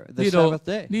 Remember the 呢度 Sabbath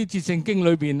day. 呢節聖經裏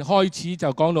邊開始就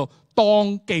講到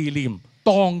當紀念，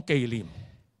當紀念。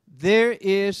 There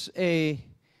is a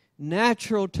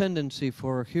natural tendency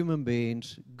for human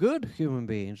beings, good human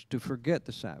beings, to forget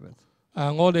the Sabbath.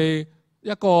 我哋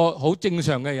一個好正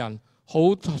常嘅人，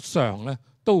好常咧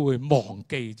都會忘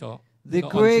記咗呢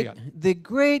個安息日。 The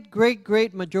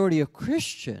great majority of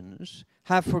Christians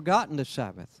have forgotten the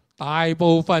Sabbath. 大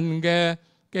部分嘅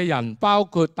人，包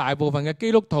括大部分嘅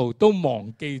基督徒都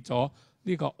忘記咗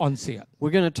呢個安息日。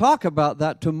We're going to talk about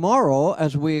that tomorrow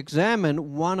as we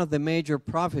examine one of the major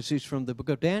prophecies from the book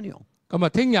of Daniel. 咁啊，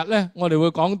聽日咧，我哋會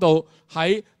講到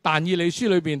喺但以理書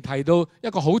裏邊提到一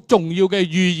個好重要嘅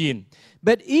預言。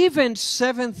But even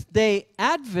Seventh-day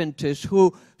Adventists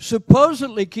who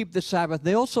supposedly keep the Sabbath,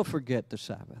 they also forget the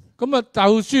Sabbath. 咁啊，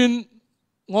就算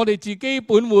我哋自己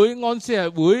本會安息日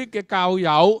會嘅教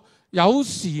友，有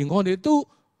時我哋都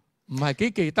唔係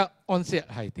幾記得安息日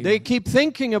係點。They keep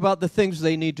thinking about the things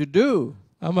they need to do.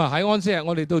 咁啊，喺安息日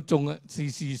我哋都仲時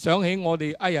時想起我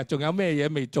哋，哎呀，仲有咩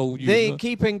嘢未做完。They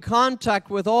keep in contact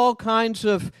with all kinds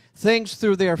of things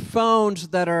through their phones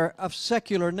that are of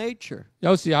secular nature.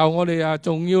 有時候我哋啊，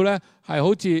仲要咧係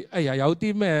好似哎呀，有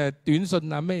啲咩短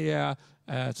信啊咩嘢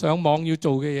啊，上網要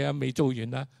做嘅嘢未做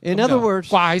完啊， In other words,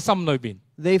 掛喺心裏邊。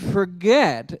they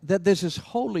forget that this is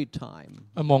holy time.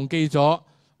 忘記咗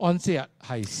安息日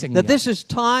係聖 That 日。 this is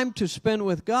time to spend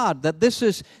with God. That this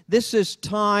is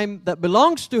time that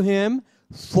belongs to Him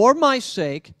for my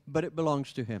sake, but it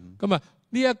belongs to Him. 咁啊，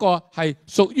呢一個係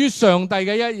屬於上帝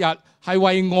嘅一日，係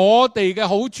為我哋嘅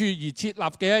好處而設立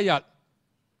嘅一日。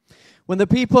When the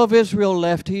people of Israel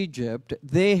left Egypt,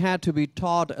 they had to be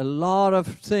taught a lot of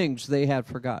things they had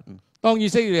forgotten. 當以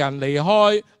色列人離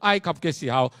開埃及嘅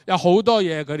時候，有好多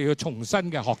嘢佢哋要重新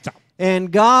嘅學習。 And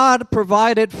God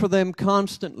provided for them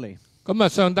constantly. 咁啊，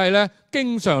上帝咧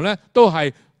經常咧都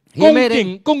係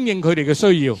He 供應佢哋嘅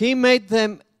需要。 He made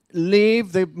them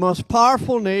leave the most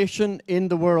powerful nation in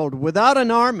the world without an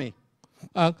army.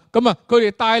 咁啊，佢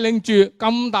哋帶領住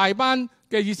咁大班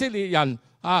嘅以色列人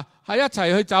啊，係一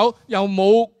齊去走，又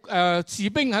冇士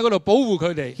兵喺嗰度保護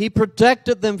佢哋。 He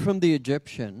protected them from the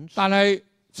Egyptians. 但係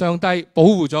上帝保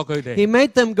護咗佢哋。 He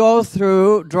made them go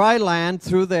through dry land,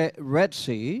 through the Red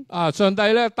Sea. 上帝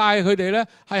咧帶佢哋咧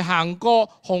係行過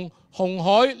紅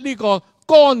海呢個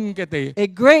乾嘅地。 A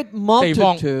great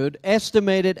multitude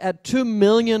estimated at 2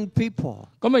 million people.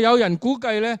 咁啊，有人估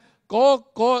計咧，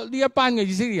呢一班嘅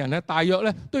以色列人咧，大約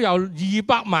咧都有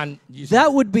200萬以上。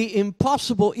 That would be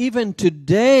impossible even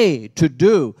today to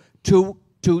do,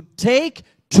 to take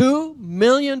 2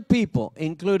 million people,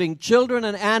 including children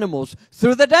and animals,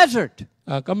 through the desert.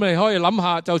 咁你可以諗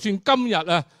下，就算今日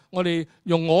啊，我哋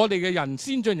用我哋嘅人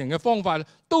先進人嘅方法，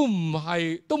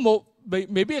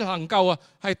未必能夠啊，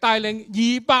係帶領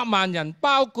200萬人，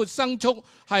包括牲畜，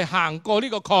係行過呢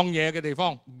個曠野嘅地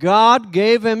方。 God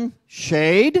gave him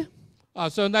shade.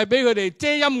 上帝俾佢哋遮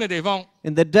陰嘅地方。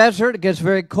 In the desert, it gets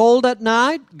very cold at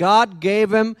night. God gave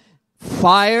him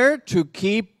fire to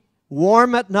keep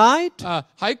warm at night.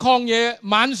 喺曠野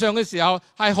晚上嘅時候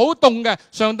係好凍嘅，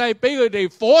上帝俾佢哋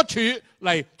火柱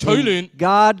嚟取暖。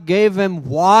 God gave him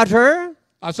water.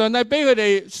 上帝俾佢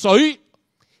哋水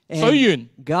源。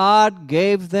 God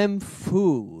gave them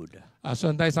food.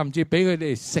 上帝甚至俾佢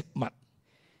哋食物。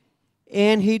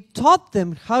 And he taught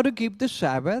them how to keep the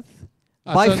Sabbath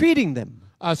by feeding them.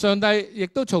 上帝亦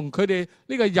都從佢哋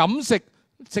呢個飲食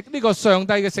呢個上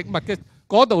帝嘅食物嘅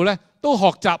嗰度咧，都學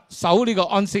習守呢個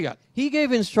安息日。 He gave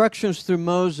instructions through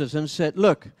Moses and said,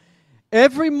 look,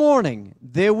 every morning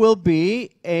there will be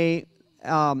a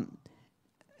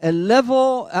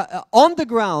level, on the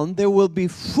ground there will be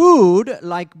food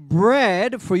like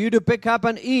bread for you to pick up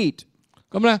and eat.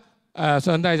 咁咧，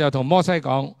上帝就同摩西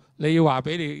講，你要話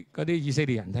俾你嗰啲以色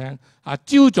列人聽，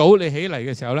朝早你起嚟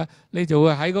嘅時候咧，你就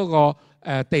會喺嗰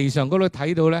個地上嗰度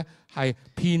睇到咧，係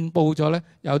遍佈咗咧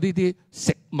有呢啲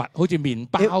食物，好似麵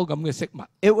包咁嘅食物。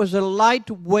 It was a light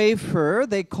wafer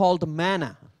they called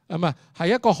manna. 咁啊，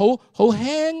係一個好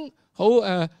輕、好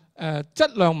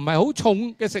質量唔係好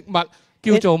重嘅食物，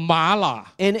叫做嗎哪。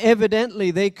 And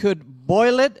evidently they could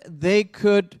boil it, they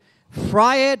could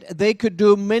fry it, they could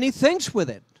do many things with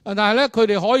it. 但係咧，佢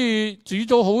哋可以煮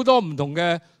咗好多唔同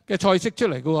嘅菜式出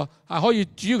嚟嘅喎，係可以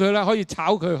煮佢啦，可以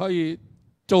炒佢，可以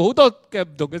做好多嘅唔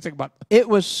同嘅食物。 It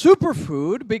was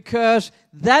superfood because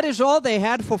that is all they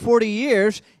had for 40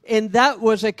 years, and that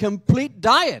was a complete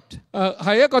diet.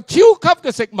 係一個超級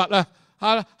嘅食物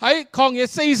啊！喺曠野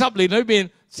40年裏邊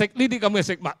食呢啲咁嘅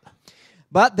食物。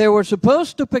 But they were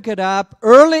supposed to pick it up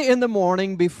early in the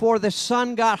morning before the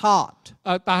sun got hot.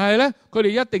 但係咧，佢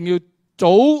哋一定要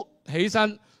早起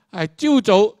身，係朝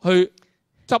早去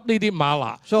執呢啲嗎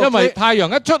哪， So 因為太陽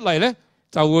一出嚟咧，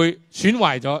就會損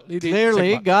壞咗呢啲食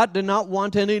Clearly, 物。 God did not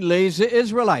want any lazy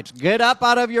Israelites. Get up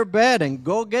out of your bed and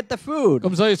go get the food.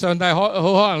 咁所以上帝好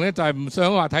可能咧就係唔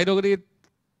想話睇到嗰啲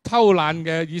偷懶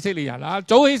嘅以色列人啊，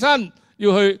早起身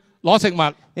要去攞食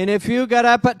物。 And if you get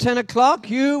up at 10 o'clock,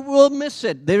 you will miss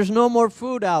it. There's no more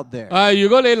food out there. 如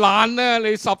果你懶咧，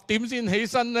你10點先起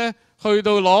身咧，去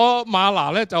到攞嗎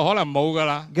哪咧，就可能冇噶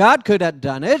啦。God could have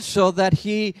done it so that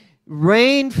he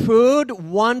rained food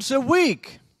once a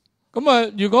week. 咁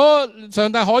啊，如果上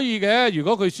帝可以嘅，如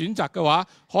果佢選擇嘅話，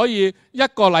可以一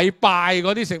個禮拜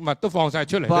嗰啲食物都放晒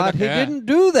出嚟都 But 得 he 嘅。 didn't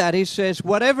do that. He says,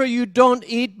 whatever you don't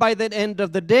eat by the end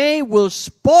of the day will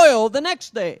spoil the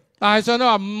next day. 但係上帝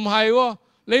話唔係喎，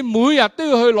你每日都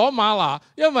要去攞嗎哪，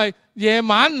因為夜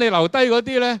晚你留低嗰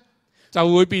啲咧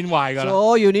就會變壞㗎啦。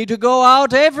So you need to go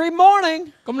out every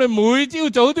morning. 咁你每朝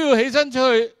早都要起身出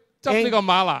去執呢個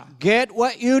嗎哪。Get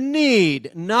what you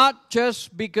need, not just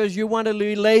because you want to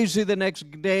be lazy the next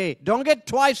day. Don't get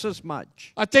twice as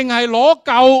much. 啊，淨係攞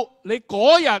夠你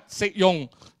嗰日食用，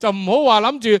就唔好話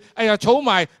諗住，哎呀儲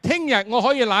埋，聽日我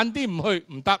可以懶啲唔去，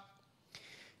唔得。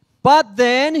But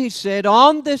then he said,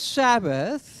 on the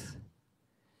Sabbath,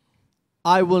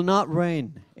 I will not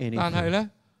rain 但係 anything. 咧，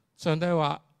上帝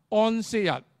話安息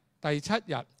日第七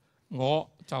日，我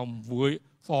就唔會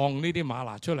放呢啲嗎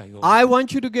哪出嚟嘅， I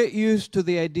want you to get used to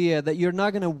the idea that you're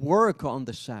not going to work on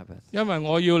the Sabbath. 因為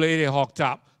我要你哋學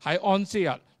習喺安息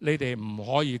日，你哋唔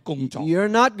可以工作， You're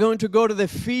not going to go to the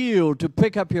field to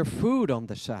pick up your food on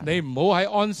the Sabbath. 你唔好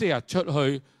喺安息日出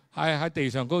去喺地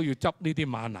上嗰度要執呢啲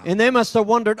嗎哪。 And they must have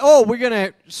wondered, oh, we're going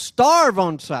to starve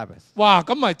on Sabbath. 哇，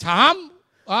咁咪慘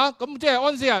啊！咁即係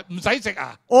安息日唔使食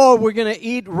啊？ Or we're going to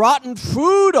eat rotten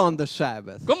food on the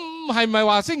Sabbath. 咁係咪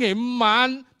話星期五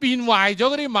晚變壞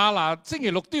咗嗰啲嗎哪，星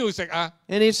期六都要食啊？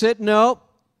 And he said, no,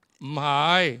 唔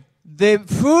係， the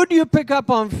food you pick up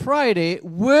on Friday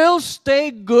will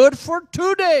stay good for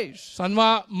 2 days. 神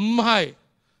話唔係，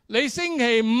你星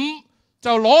期五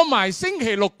就攞埋星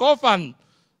期六嗰份，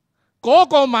嗰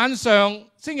個晚上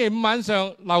星期五晚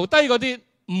上留低嗰啲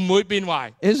唔會變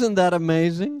壞， Isn't that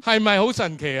amazing? 係咪好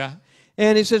神奇啊？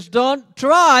 And he says, don't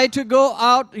try to go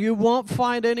out. You won't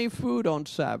find any food on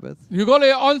Sabbath. 如果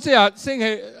你安息日星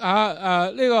期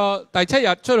呢個第七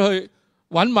日出去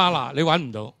揾嗎哪，你揾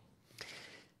唔到。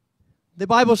 The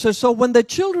Bible says, so when the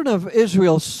children of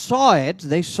Israel saw it,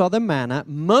 they saw the manna.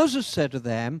 Moses said to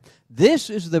them, this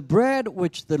is the bread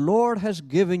which the Lord has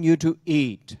given you to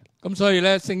eat. 咁所以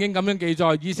咧，聖經咁樣記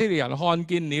載，以色列人看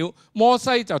見了，摩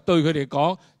西就對佢哋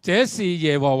講：這是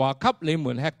耶和華給你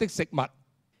們吃的食物。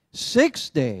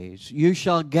 6 days you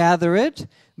shall gather it,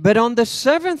 but on the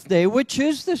 7th day, which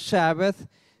is the Sabbath,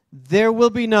 there will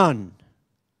be none.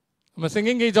 咁啊，聖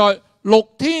經記載6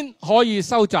天可以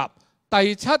收集，第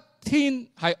7天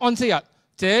係安息日，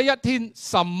這一天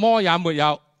什麼也沒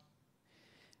有。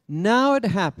 Now it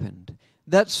happened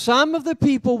that some of the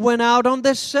people went out on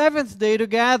the 7th day to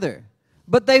gather,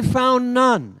 but they found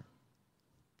none.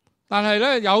 但係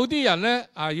咧，有啲人咧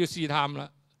要試探啦，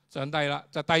上帝啦，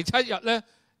就第7日咧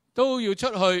都要出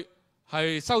去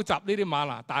係收集呢啲嗎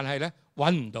哪，但係咧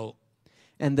揾唔到。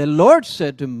 And the Lord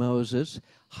said to Moses,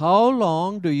 how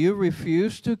long do you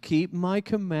refuse to keep my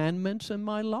commandments and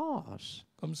my laws?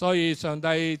 咁所以上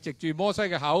帝藉住摩西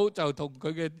嘅口就同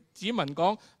佢嘅子民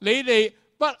講：你哋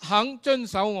不肯遵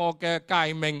守我嘅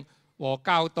誡命和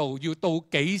教導，要到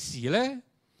幾時呢？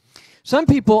 Some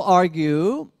people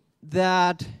argue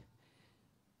that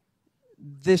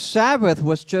the Sabbath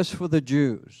was just for the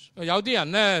Jews. 有啲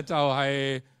人呢就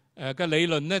係嘅理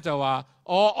論呢就話：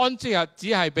我安息日只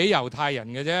係俾猶太人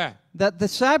嘅啫。 That the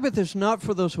Sabbath is not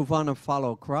for those who want to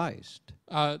follow Christ.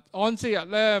 安息日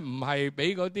呢唔係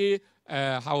俾嗰啲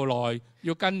後來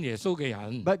要跟耶穌嘅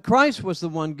人。 But Christ was the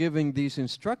one giving these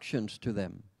instructions to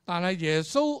them. 但係耶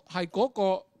穌係嗰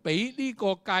個俾呢個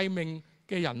誡命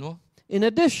嘅人喎。 In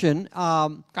addition,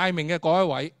 誡命嘅嗰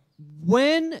一位。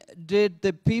 when did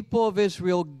the people of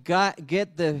Israel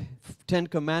get the 10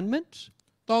 commandments?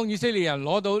 當以色列人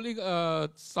攞到呢個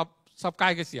十誡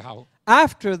嘅時候，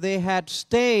 After they had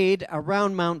stayed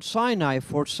around Mount Sinai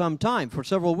for some time, for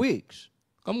several weeks.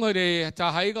 咁佢哋就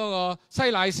喺嗰個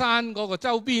西乃山嗰個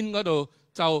周邊嗰度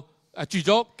就住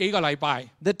咗幾個禮拜。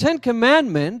 The 10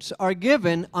 commandments are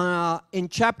given in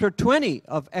chapter 20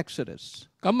 of Exodus.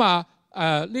 咁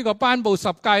呢個頒布十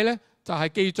誡咧，就係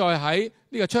記載喺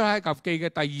呢個出埃及記嘅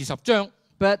第20章。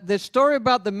 But the story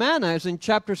about the manna is in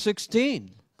chapter 16.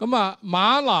 咁嗎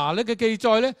哪呢嘅記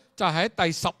載咧，就係喺第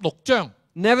16章。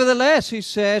 Nevertheless, he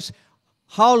says,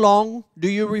 how long do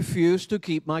you refuse to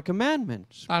keep my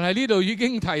commandments? 但係呢度已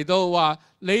經提到話，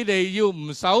你哋要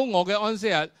唔守我嘅安息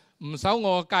日，唔守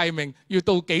我嘅誡命，要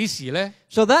到幾時呢？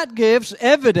 So that gives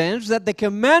evidence that the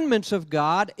commandments of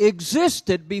God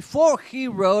existed before he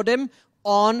wrote them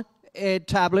on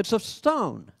tablets of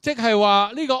stone. 即係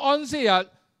話呢個安息日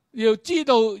要知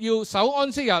道要守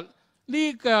安息日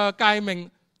呢個誡命，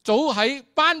早喺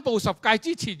頒布十誡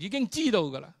之前已經知道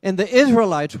㗎啦。 And the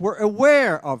Israelites were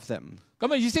aware of them.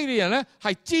 咁以色列人咧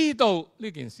係知道呢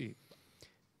件事。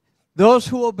Those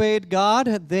who obeyed God,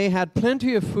 they had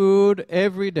plenty of food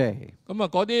every day. 咁啊，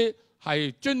嗰啲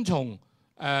係遵從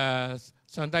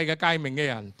上帝嘅誡命嘅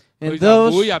人， And 佢就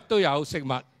those- 每日都有食物。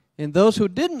 And those who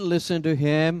didn't listen to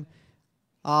him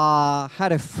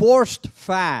had a forced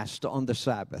fast on the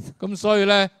Sabbath. 咁所以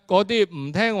咧，嗰啲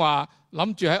唔聽話，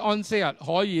諗住喺安息日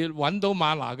可以揾到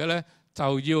嗎哪嘅咧，就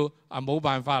要冇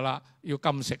辦法啦，要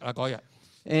禁食啦嗰日。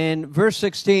 In verse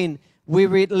 16, we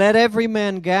read, "Let every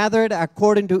man gather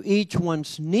according to each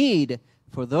one's need,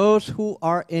 for those who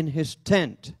are in his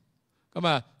tent." 咁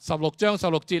啊，16章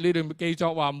16節呢段記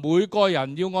作話，每個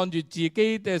人要按住自己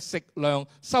嘅食量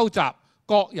收集，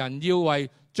各人要為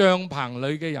帳棚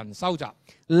裏嘅人收集。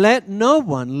 Let no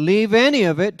one leave any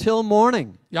of it till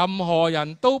morning. 任何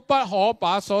人都不可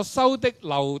把所收的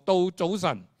留到早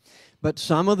晨。 But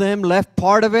some of them left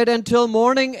part of it until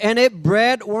morning, and it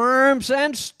bred worms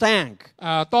and stank.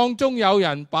 當中有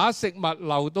人把食物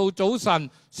留到早晨，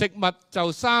食物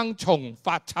就生蟲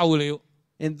發臭了。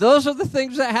 And those are the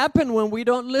things that happen when we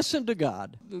don't listen to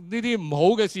God. 呢啲唔好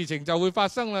嘅事情就會發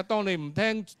生啦。當你唔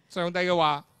聽上帝嘅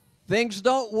話， Things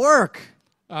don't work.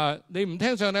 你唔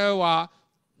聽上帝嘅話，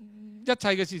一切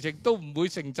嘅事情都唔會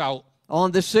成就。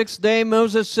 On the 6th day,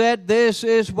 Moses said, "This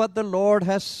is what the Lord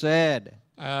has said."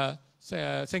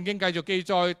 聖經繼續記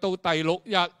載到第6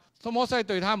日，摩西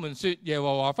對他們說：耶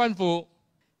和華吩咐。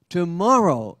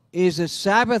 Tomorrow is a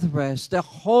Sabbath rest, a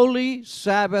holy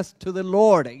Sabbath to the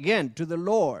Lord. Again, to the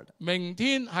Lord. 明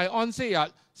天係安息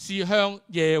日，是向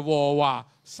耶和華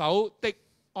守的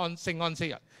聖安息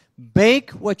日。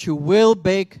 Bake what you will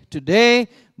bake today,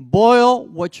 boil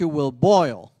what you will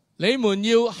boil. 你們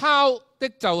要烤的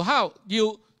就烤，要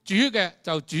煮嘅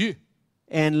就煮。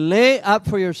 And lay up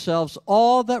for yourselves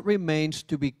all that remains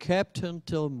to be kept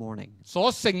until morning. 所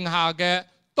剩下嘅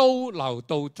都留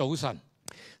到早晨。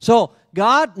 So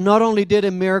God not only did a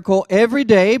miracle every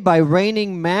day by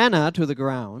raining manna to the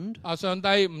ground, 上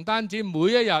帝唔單止每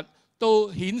一日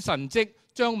都顯神蹟，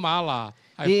將嗎哪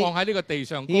係放喺呢個地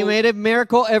上高。 He made a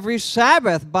miracle every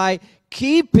Sabbath by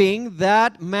keeping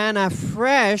that manna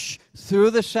fresh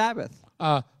through the Sabbath.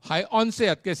 喺安息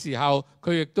日嘅時候，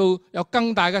佢亦都有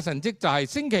更大嘅神蹟，就係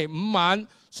星期五晚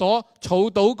所儲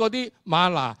到嗰啲嗎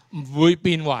哪唔會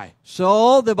變壞。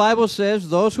 So the Bible says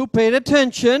those who paid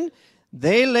attention,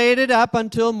 they laid it up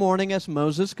until morning as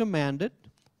Moses commanded.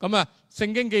 咁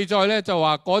聖經記載咧就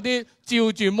話嗰啲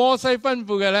照住摩西吩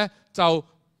咐嘅咧，就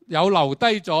有留低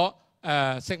咗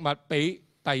食物俾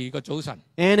第二個早晨。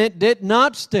 And it did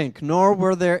not stink, nor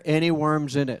were there any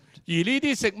worms in it. 而呢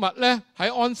啲食物咧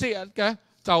喺安息日嘅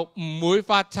就唔會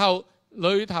發臭，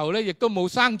裏頭咧亦都冇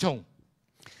生蟲。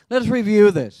 Let's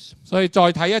review this. 所以再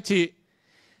睇一次，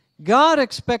 God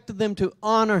expected them to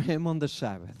honor him on the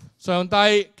Sabbath. 上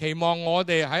帝期望我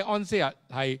哋喺安息日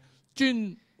係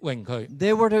尊榮佢。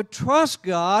 They were to trust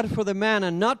God for the manna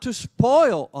not to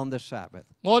spoil on the Sabbath.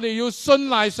 我哋要信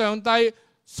賴上帝，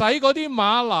使嗰啲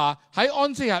嗎哪喺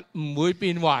安息日唔會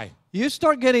變壞。 You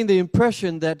start getting the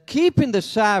impression that keeping the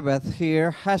Sabbath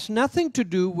here has nothing to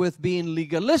do with being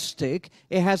legalistic.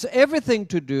 It has everything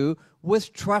to do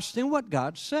with trusting what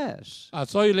God says.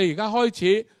 所以你而家開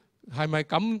始係咪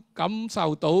感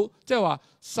受到，即係話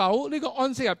守呢個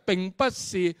安息日並不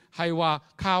是係話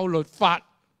靠律法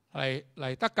嚟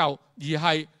得救，而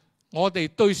係我哋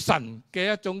對神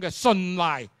嘅一種嘅信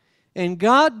賴。 And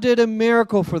God did a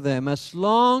miracle for them as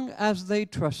long as they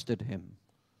trusted him.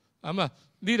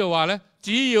 呢度話咧，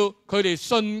只要佢哋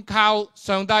信靠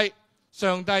上帝，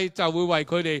上帝就會為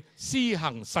佢哋施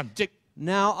行神蹟。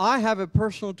 Now, I have a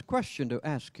personal question to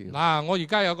ask you. 我而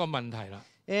家有個問題啦，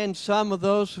 And some of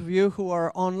those of you who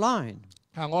are online.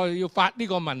 我要發呢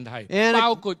個問題， And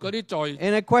包括嗰啲在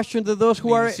And a question to those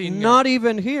who are not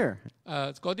even here.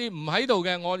 嗰啲唔喺度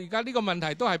嘅，我而家呢個問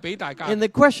題都係俾大家。 And the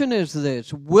question is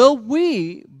this: will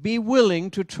we be willing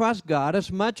to trust God as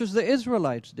much as the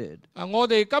Israelites did? 我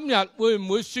哋今日會唔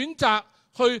會選擇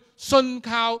去信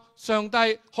靠上帝，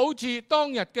好似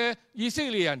當日嘅以色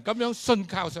列人咁樣信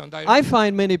靠上帝？ I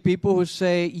find many people who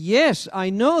say, yes, I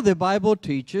know the Bible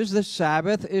teaches the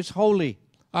Sabbath is holy.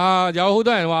 有好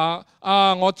多人話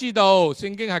我知道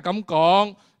聖經係咁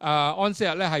講，安息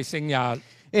日咧係聖日。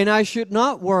 And I should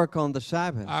not work on the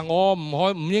Sabbath. 我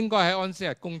唔應該喺安息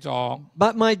日工作。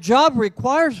 But my job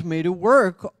requires me to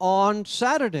work on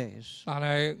Saturdays. 但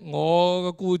係我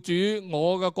嘅僱主，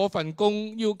我嘅嗰份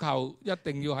工要求一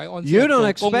定要喺安息 You 日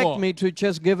don't 做工 expect me to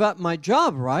just give up my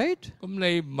job, right? 咁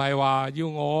你唔係話要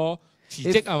我辭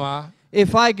職係嘛？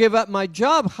 If I give up my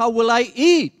job, how will I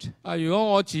eat? 如果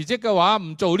我辭職嘅話，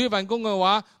唔做呢份工嘅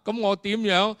話，咁我點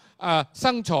樣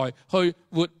生財去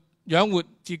養活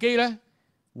自己呢？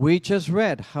 We just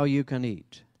read how you can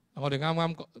eat. 我哋啱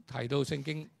啱提到聖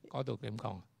經嗰度點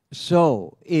講？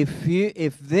 So if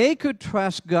they could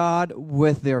trust God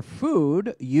with their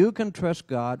food, you can trust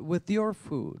God with your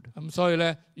food. 咁所以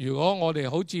咧，如果我哋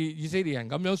好似以色列人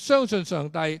咁樣相信上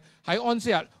帝喺安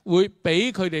息日會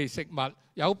俾佢哋食物，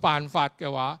有辦法嘅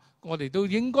話，我哋都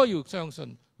應該要相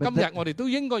信。今日我哋都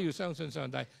應該要相信上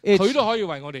帝，佢都可以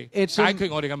為我哋解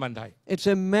決我哋嘅問題。It's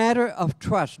a matter of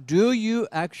trust. Do you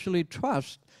actually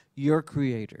trust your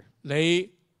Creator? 你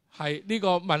係呢個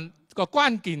問個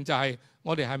關鍵就係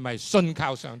我哋係咪信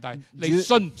靠上帝？你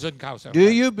信唔信靠上帝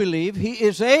Do you believe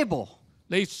He is able?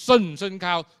 你信唔信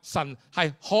靠神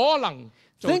係可能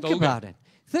做 Think 到嘅？ about it.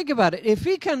 Think about it. If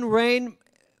He can rain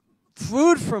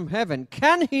food from heaven,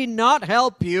 can He not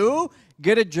help you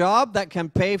get a job that can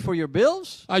pay for your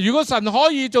bills? 如果神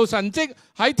可以做神蹟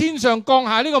喺天上降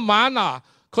下呢個嗎哪，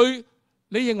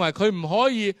你認為佢唔可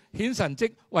以顯神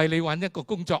蹟為你揾一個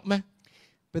工作咩？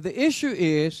 But the issue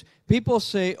is, people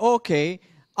say, okay,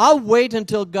 I'll wait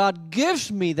until God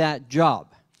gives me that job.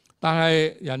 但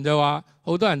係人就話，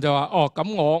好多人就話，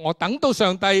咁我等到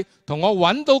上帝同我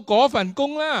揾到嗰份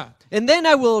工啦。And then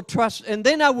I will trust, and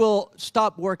then I will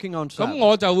stop working on 咁 Sabbath.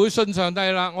 我就會信上帝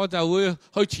啦，我就會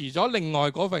去辭咗另外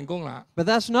嗰份工啦。 But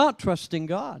that's not trusting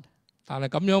God. 但係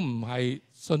咁樣唔係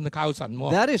信靠神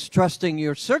喎。 That is trusting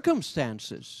your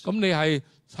circumstances. 咁你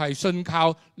係信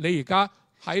靠你而家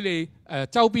喺你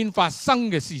周邊發生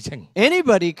嘅事情。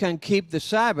 Anybody can keep the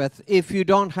Sabbath if you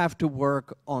don't have to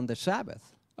work on the Sabbath.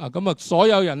 咁所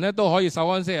有人咧都可以守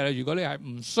安息日。如果你係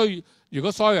唔需，如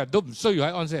果所有人都唔需要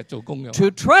喺安息日做工嘅話。 To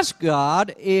trust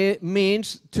God, it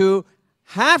means to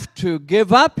have to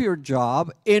give up your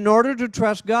job in order to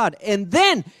trust God. And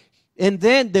then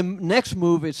the next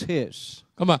move is His.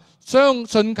 咁相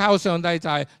信靠上帝就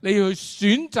係你要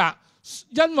選擇，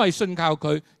因為信靠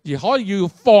佢而可以要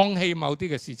放棄某啲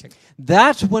嘅事情。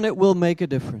 That's when it will make a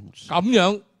difference. 咁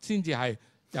樣先至係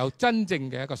有真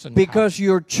正嘅一個信靠。 Because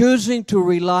you're choosing to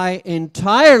rely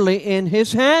entirely in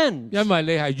His hands. 因為你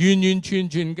係完完全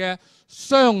全嘅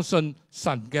相信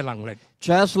神嘅能力。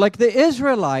 Just like the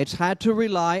Israelites had to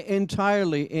rely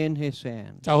entirely in His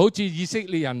hands. 就好似以色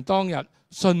列人當日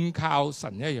信靠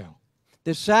神一樣。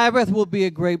 The Sabbath will be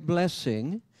a great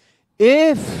blessing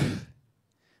if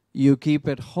you keep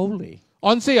it holy.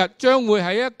 安息日將會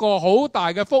係一個好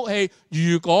大嘅福氣，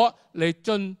如果你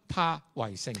遵他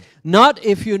為聖。 Not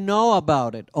if you know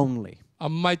about it only. 唔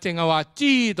係淨係話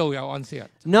知道有安息日。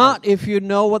 Not if you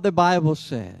know what the Bible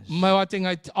says. 唔係話淨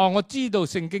係我知道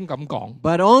聖經咁講。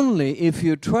 But only if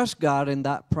you trust God in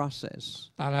that process.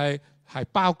 但係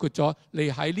包括咗你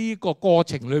喺呢個過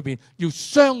程裏邊要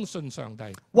相信上帝。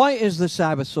 Why is the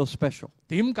Sabbath so special?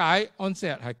 點解安息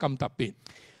日係咁特別？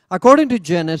 According to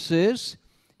Genesis,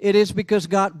 it is because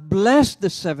God blessed the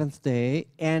seventh day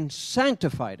and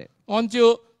sanctified it. 按照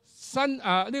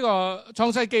呢個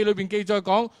創世記裏邊記載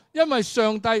講，因為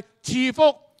上帝賜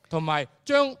福同埋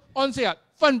將安息日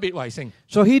分別為聖。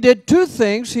 So He did two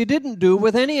things He didn't do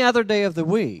with any other day of the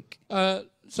week.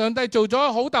 上帝做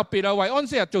咗好特別啊，為安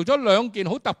息日做咗兩件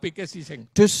好特別嘅事情。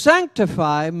 To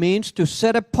sanctify means to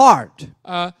set apart.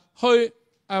 去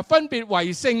分別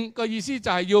為聖嘅意思就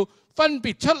係要分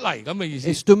別出嚟咁嘅意思。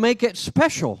 It's to make it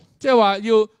special. 即係話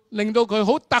要令到佢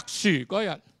好特殊嗰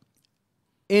日。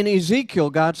 In Ezekiel,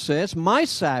 God says, My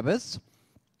Sabbaths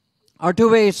are to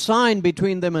be a sign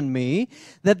between them and me,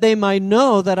 that they might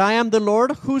know that I am the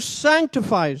Lord who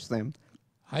sanctifies them.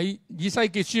 喺以西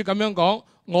結書咁樣講，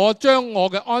我將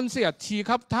我嘅安息日賜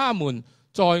給他們，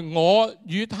在我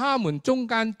與他們中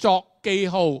間作記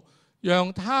號，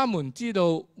讓他們知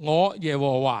道我耶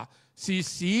和華是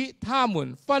使他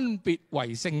們分別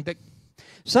為聖的。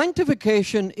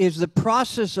 Sanctification is the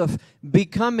process of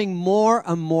becoming more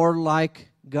and more like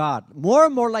God, more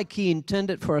and more like He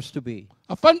intended for us to be.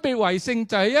 分別為聖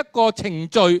就係一個程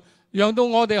序，讓到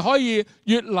我哋可以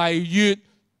越嚟越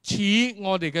似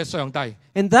我哋嘅上帝。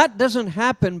 And that doesn't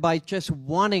happen by just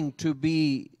wanting to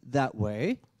be that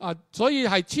way. 所以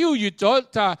係超越咗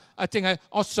就係淨係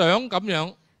我想咁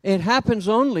樣。 It happens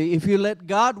only if you let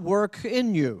God work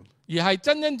in you. 而係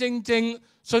真真正正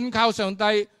信靠上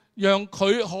帝，讓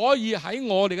佢可以喺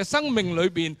我哋嘅生命裏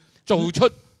邊做出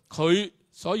佢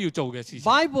所要做嘅事情。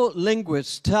 Bible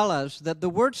linguists tell us that the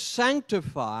word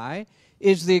sanctify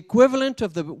is the equivalent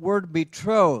of the word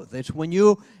betroth. It's when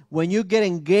you get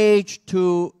engaged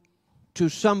to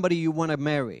somebody you want to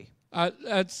marry.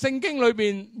 聖經裏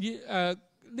邊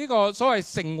呢個所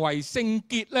謂成為聖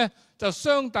潔咧，就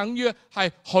相等於係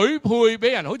許配俾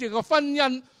人，好似個婚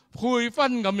姻配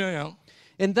婚咁樣樣。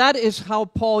 And that is how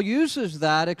Paul uses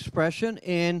that expression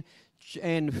in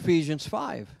Ephesians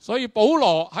 5. 所以保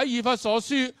羅喺以弗所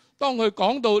書當佢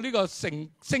講到呢個聖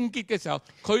潔嘅時候，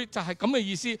佢就係咁嘅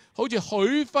意思，好似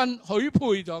許配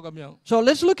咗咁樣。So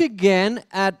let's look again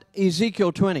at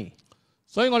Ezekiel 20.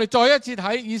 所以我哋再一次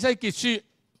睇以西結書。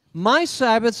My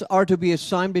Sabbaths are to be a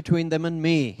sign between them and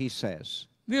me, he says.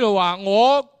 呢度話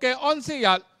我嘅安息日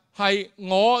係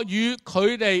我與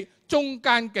佢哋中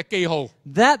間嘅記號，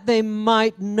 That they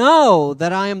might know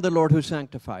that I am the Lord who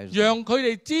sanctifies them. 讓佢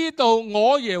哋知道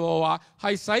我耶和華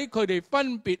係使佢哋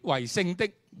分別為聖的。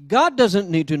God doesn't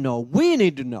need to know. We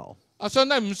need to know. 上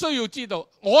帝唔需要知道，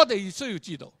我哋需要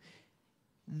知道。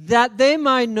That they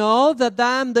might know that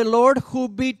I am the Lord who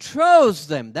betroths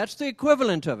them. That's the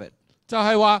equivalent of it. 就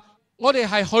係話我哋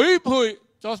係許配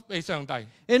咗俾上帝。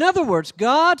In other words,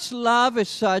 God's love is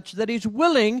such that He's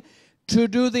willing to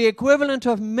do the equivalent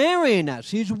of marrying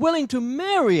us. He's willing to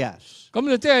marry us. 咁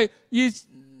就即係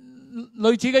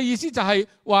類似嘅意思，就係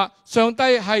話上帝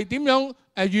係點樣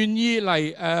願意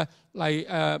嚟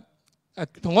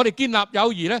同我哋建立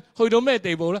友誼咧？去到咩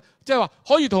地步咧？即係話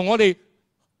可以同我哋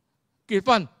結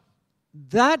婚。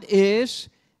That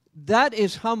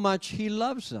is how much He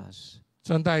loves us.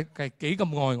 上帝係幾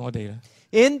咁愛我哋咧？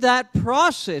 In that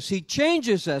process, He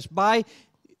changes us by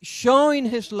showing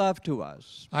His love to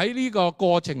us. 喺呢個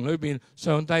過程裏邊，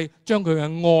上帝將佢嘅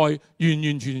愛完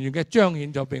完全全嘅彰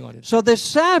顯咗俾我哋。So the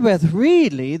Sabbath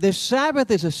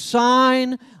is a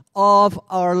sign of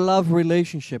our love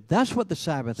relationship. That's what the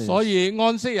Sabbath is. 所以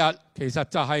安息日其實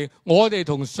就係我哋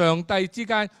同上帝之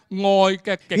間愛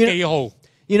嘅記號。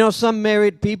You know, some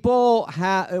married people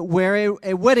wear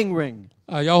a wedding ring.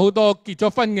 有好多結咗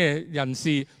婚嘅人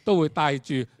士都會戴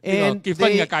住呢個結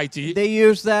婚嘅戒指。They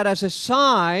use that as a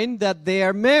sign that they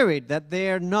are married, that they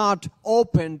are not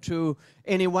open to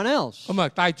anyone else. 咁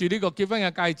戴住呢個結婚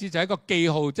嘅戒指就係一個記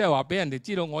號，即係話俾人哋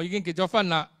知道我已經結咗婚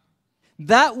啦。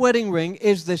That wedding ring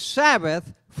is the Sabbath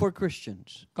for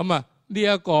Christians. 咁呢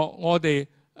一個我哋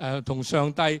同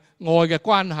上帝愛嘅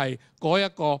關係嗰一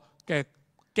個嘅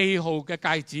記號嘅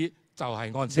戒指。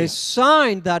The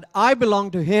sign that I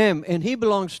belong to Him and He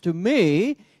belongs to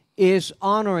me is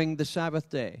honoring the Sabbath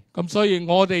day. 咁所以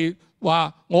我哋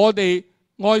話我哋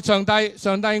愛上帝，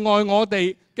上帝愛我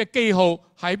哋嘅記號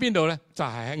喺邊度咧？就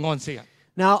係喺安息日。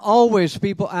Now, always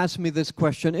people ask me this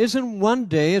question: Isn't one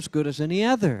day as good as any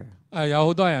other? 有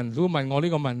好多人都問我呢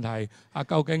個問題，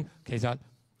究竟其實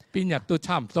邊日都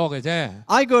差唔多嘅啫。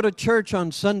I go to church on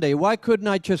Sunday. Why couldn't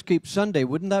I just keep Sunday?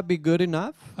 Wouldn't that be good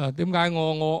enough? 點解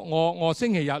我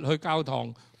星期日去教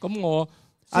堂，咁我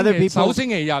首星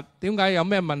期日點解有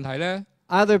咩問題咧？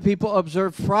 Other people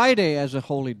observe Friday as a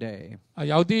holy day.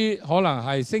 有啲可能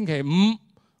係星期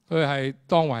五，佢係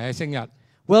當為係聖日。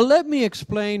Well, let me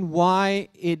explain why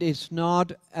it is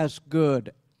not as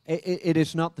good. It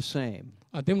is not the same.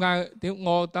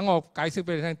 等我解釋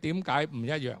俾你聽，點解唔一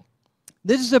樣？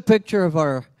 This is a picture of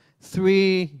our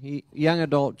 3 young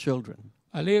adult children.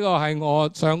 呢個係我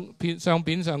相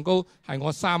片上高係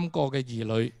我3個嘅兒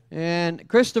女。And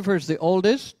Christopher is the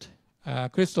oldest.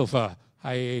 Christopher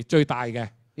係最大嘅。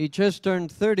He just turned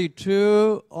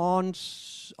 32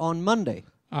 on Monday.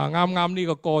 啱呢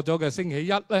個過咗嘅星期一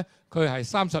咧，佢係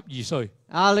32歲。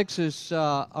Alex is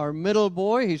our middle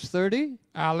boy. He's 30.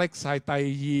 Alex 係第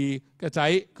2嘅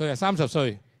仔，佢係30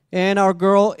歲。And our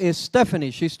girl is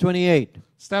Stephanie. She's 28.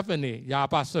 Stephanie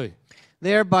 28歲。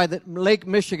There by the Lake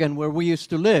Michigan where we used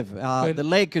to live. The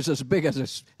lake is as big as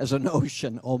an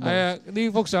ocean almost. 呢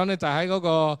幅相咧就喺嗰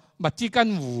個密芝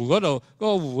根湖嗰度，嗰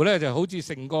個湖咧就好似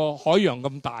成個海洋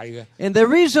咁大嘅。And the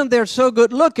reason they're so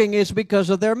good looking is because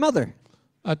of their mother.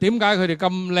 點解佢哋咁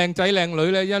靚仔靚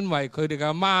女咧？因為佢哋嘅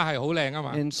媽係好靚啊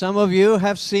嘛。And some of you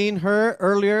have seen her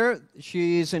earlier.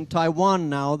 She's in Taiwan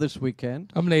now this weekend.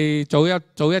 咁你早一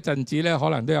陣子咧，可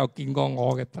能都有見過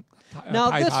我嘅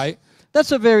太太。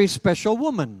That's a very special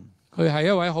woman. 佢係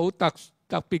一位好特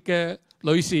別嘅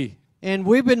女士。And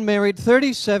we've been married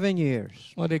 37 years.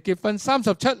 我哋結婚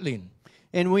37年。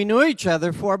And we knew each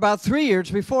other for about 3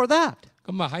 years before that.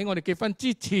 咁喺我哋結婚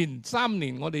之前3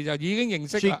年，我哋就已經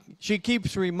認識啦。She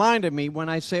keeps reminding me when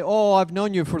I say, "Oh, I've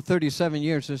known you for 37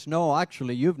 years." She says, "No,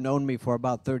 actually, you've known me for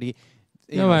about 41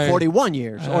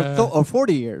 years or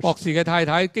 40 years." 博士嘅太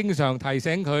太經常提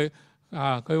醒佢，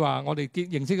佢話我哋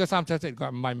認識咗37年，佢話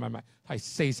唔係，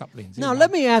係40年。Now let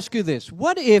me ask you this: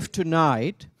 What if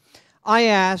tonight I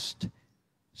asked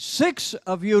 6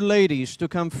 of you ladies to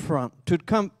come to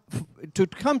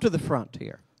the front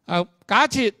here? 假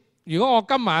設如果我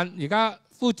今晚而家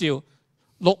呼召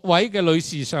6位嘅女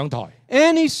士上台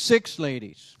 ，Any 6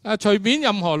 ladies， 隨便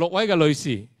任何6位嘅女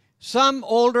士 ，some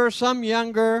older, some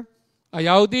younger，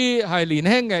 有啲係年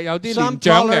輕嘅，有啲 some 年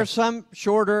長 taller, 嘅， some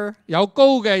shorter， 有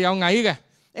高嘅，有矮嘅。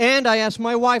 And I asked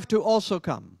my wife to also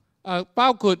come.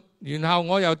 包括然後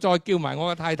我又再叫埋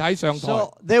我嘅太太上台。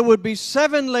So there would be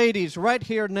 7 ladies right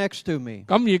here next to me.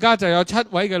 咁而家就有7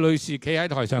位嘅女士企喺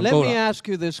台上 Let 高 me 啦。 ask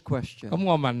you this question. 咁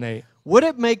我問你， Would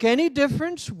it make any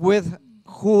difference with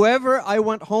whoever I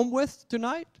went home with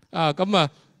tonight? 咁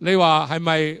你話係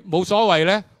咪冇所謂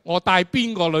呢？我帶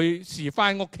邊個女士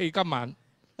翻屋企今晚？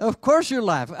 Of course you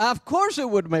laugh. Of course it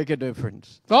would make a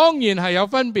difference. 當然係有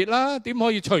分別啦，點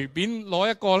可以隨便攞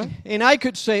一個呢？ And I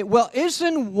could say, well,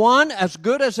 isn't one as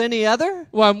good as any other?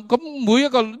 話咁每一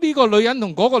個呢個女人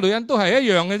同嗰個女人都係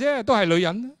一樣嘅啫，都係女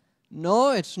人。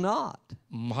 No, it's not.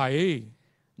 唔係，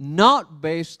 Not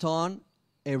based on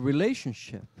a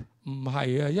relationship. 唔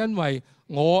係啊，因為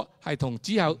我係同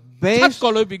只有 Based- 7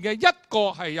個裏邊嘅一個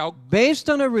係有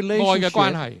Based on a 愛嘅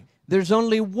關 relationship, 係， there's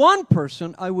only one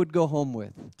person I would go home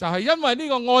with. 就係因為呢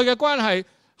個愛嘅關係，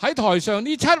喺台上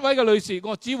呢7位嘅女士，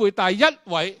我只會帶一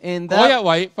位 And 嗰 that- 一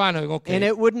位翻去屋 And 企，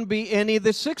 it wouldn't be any of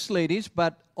the 6 ladies,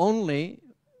 but only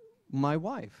my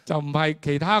wife. 就唔係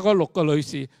其他嗰6個女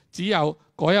士，只有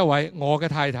嗰一位我嘅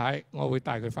太太，我會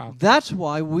帶佢翻。 That's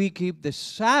why we keep the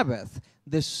Sabbath,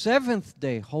 the 7th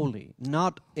day, holy,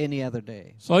 not any other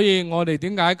day. 所以我哋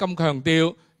點解咁強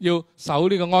調要守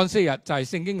呢個安息日，就係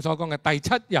聖經所講嘅第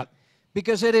7日，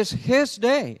 Because it is His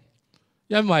day.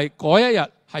 因為嗰一日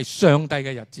係上帝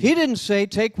嘅日子。 He didn't say,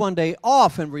 take one day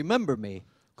off and remember me.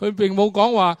 佢並冇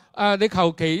講話你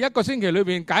求其一個星期裏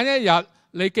邊揀一日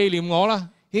你紀念我啦。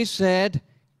 He said,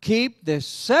 keep the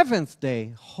 7th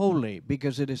day holy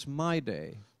because it is my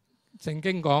day. 聖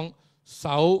經講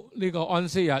守呢個安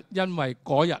息日，因為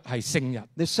嗰日係聖日。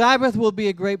 The Sabbath will be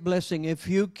a great blessing if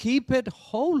you keep it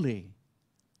holy.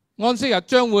 安息日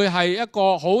將會係一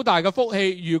個好大嘅福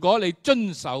氣，如果你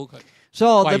遵守佢。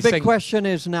 So the 為聖。 big question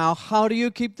is now, how do you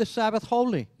keep the Sabbath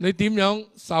holy? 你點樣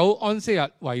守安息日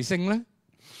為聖呢？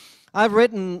 I've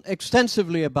written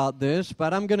extensively about this,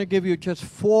 but I'm going to give you just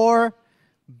 4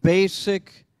 basic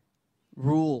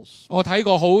rules. 我睇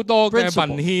過好多嘅 Principle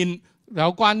文獻有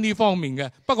關呢方面嘅，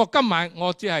不過今晚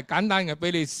我只係簡單嘅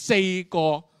俾你4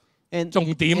個 And,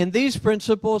 重點。 and these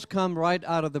principles come right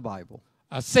out of the Bible.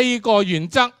 4個原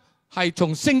則係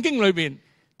從聖經裏邊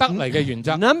得嚟嘅原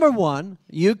則。 Number 1,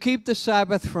 you keep the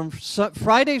Sabbath from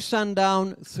Friday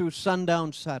sundown through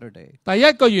sundown Saturday. 第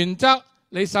一個原則，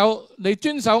你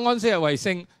遵守安息日為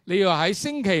聖，你要喺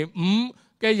星期5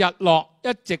嘅日落一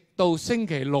直到星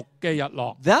期6嘅日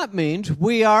落。 That means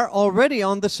we are already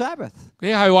on the Sabbath. 你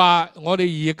係話我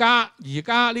哋而家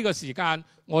呢個時間，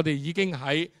我哋已經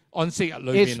喺安息日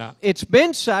裏邊啦。 It's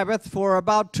been Sabbath for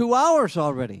about 2 hours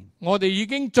already. 我哋已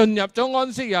經進入咗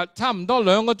安息日，差唔多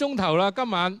2個鐘頭啦。今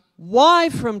晚 Why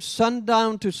from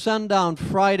sundown to sundown,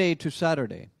 Friday to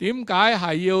Saturday? 點解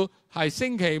係要係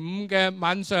星期5嘅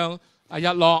晚上日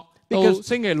落到 Because-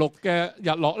 星期6嘅日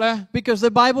落呢？ Because the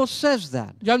Bible says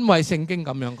that. 因為聖經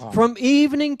咁樣講。 From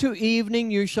evening to evening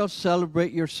you shall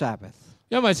celebrate your Sabbath.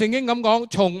 因為聖經咁講，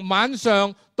從晚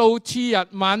上到次日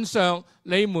晚上，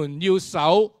你們要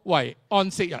守為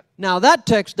安息日。 Now that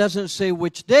text doesn't say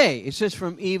which day. It says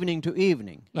from evening to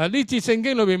evening. 嗱，呢節聖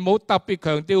經裏面冇特別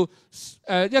強調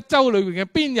一周裏面嘅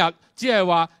邊日，只係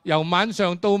話由晚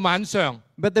上到晚上。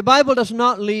 But the Bible does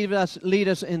not lead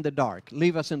us in the dark.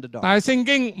 Leave us in the dark. 但係聖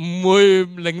經唔會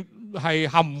令係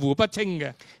含糊不清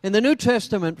嘅。 In the New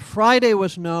Testament, Friday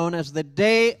was known as the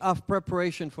day of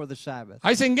preparation for the Sabbath.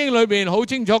 喺聖經裏邊好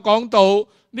清楚講到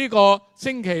呢個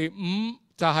星期5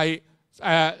就係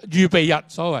預備日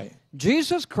所謂。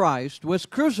 Jesus Christ was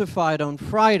crucified on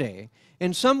Friday,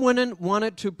 and some women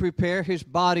wanted to prepare his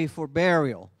body for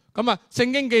burial. 咁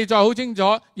聖經記載好清楚，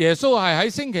耶穌係喺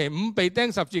星期5被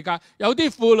釘十字架，有啲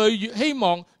婦女希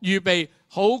望預備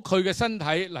好佢嘅身體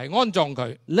嚟安葬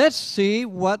佢。 Let's see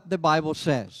what the Bible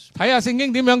says. 睇下聖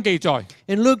經點樣記載。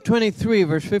 In Luke 23,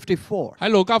 verse 54, 喺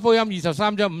路加福音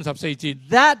23章54節，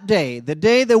 that day, the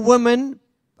day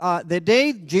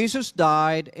Jesus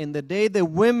died, and the day the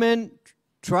women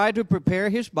tried to prepare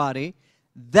his body,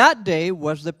 that day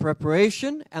was the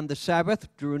preparation, and the Sabbath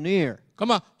drew near.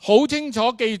 咁好清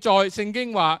楚記載聖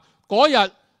經話嗰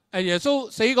日耶穌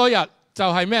死嗰日就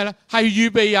係咩呢？係預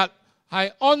備日，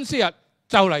係安息日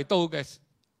就嚟到嘅。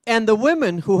 And the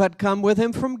women who had come with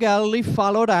him from Galilee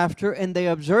followed after, and they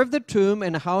observed the tomb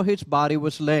and how his body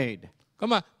was laid.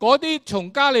 咁嗰啲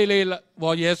從加利利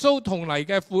和耶穌同嚟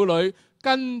嘅婦女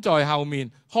跟在後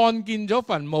面，看見咗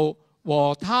墳墓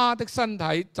和他的身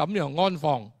體怎樣安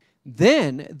放。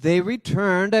 Then they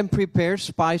returned and prepared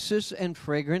spices and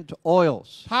fragrant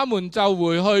oils. 他們就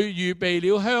回去預備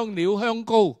了香料香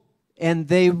膏。 And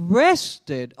they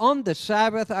rested on the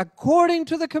Sabbath according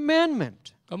to the commandment.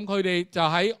 咁佢哋就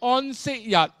喺安息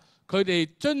日，佢哋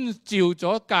遵照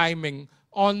咗誡命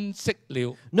安息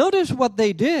了。 Notice what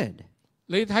they did.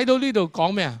 你睇到呢度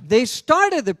講咩啊？ They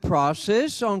started the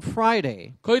process on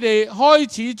Friday. 佢哋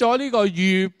開始咗呢個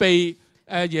預備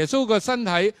耶穌嘅身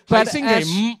體喺 But 星期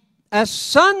五， as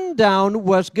sundown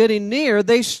was getting near,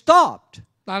 they stopped.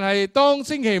 但係當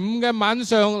星期五嘅晚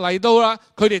上嚟到啦，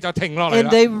佢哋就停落嚟 And 啦。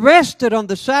 they rested on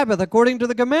the Sabbath according to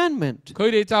the commandment. 佢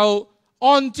哋就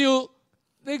按照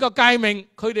呢個誡命，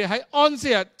佢哋喺安息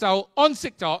日就安息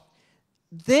咗，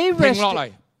 They 停落 rested.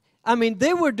 嚟。 I mean,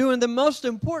 they were doing the most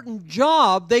important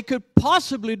job they could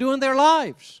possibly do in their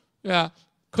lives.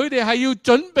 佢哋係要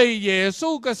準備耶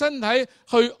穌嘅身體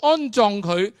去安葬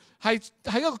佢，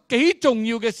係一個幾重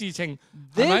要嘅事情，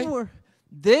係 They 咪？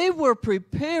 they were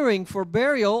preparing for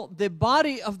burial the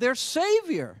body of their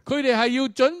Savior. 佢哋係要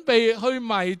準備去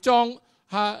埋葬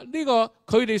呢個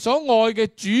佢哋所愛嘅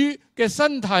主嘅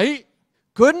身體。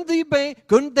 Couldn't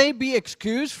they be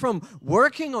excused from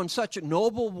working on such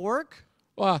noble work?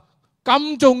 哇！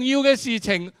咁重要嘅事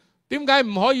情，點解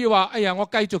唔可以話哎呀，我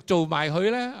繼續做埋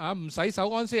佢咧？唔使守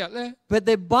安息日咧？ But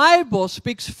the Bible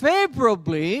speaks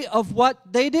favorably of what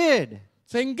they did.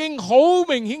 聖經好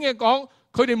明顯嘅講，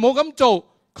佢哋冇咁做，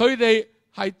佢哋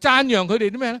係讚揚佢哋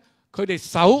啲咩咧？佢哋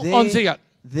守安息日，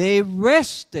 They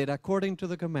rested according to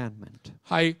the commandment.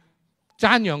 係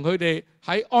讚揚佢哋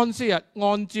喺安息日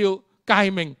按照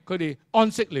誡命，佢哋安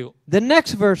息了。 The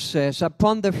next verse says,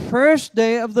 upon the first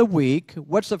day of the week,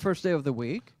 what's the first day of the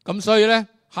week? 咁所以咧，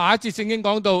下一節聖經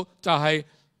講到就係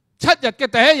七日嘅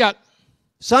第一日。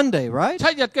 Sunday, right?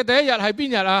 七日嘅第一日係邊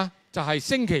日啊？就係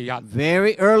星期日。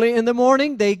 Very early in the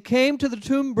morning, they came to the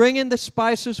tomb bringing the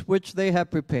spices which they had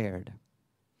prepared.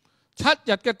 七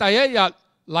日嘅第一日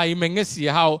黎明嘅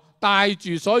時候，帶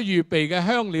住所預備嘅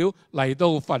香料嚟到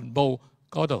墳墓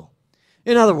嗰度。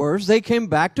 In other words, they came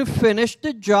back to finish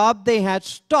the job they had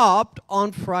stopped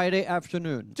on Friday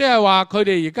afternoon. 即係話佢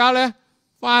哋而家咧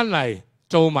翻嚟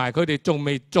做埋佢哋仲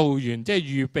未做完，即係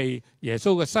預備耶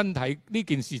穌嘅身體呢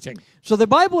件事情。 So the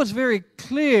Bible is very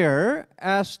clear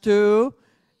as to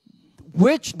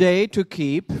which day to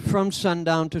keep from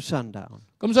sundown to sundown.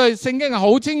 咁所以聖經係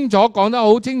好清楚講得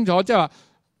好清楚，即係話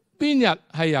邊日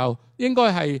係應該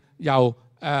係由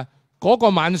嗰個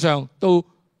晚上到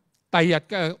第二日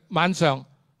嘅晚上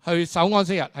去守安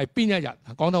息日係邊一日，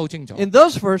講得好清楚。 In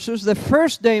those verses, the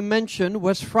first day mentioned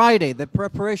was Friday, the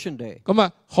preparation day. 咁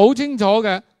啊，好清楚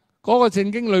嘅嗰個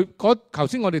聖經裏，頭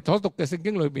先我哋所讀嘅聖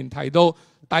經裏邊提到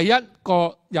第一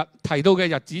個日提到嘅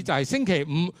日子就係星期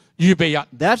五預備日。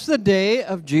 That's the day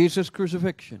of Jesus'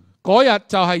 crucifixion. 嗰日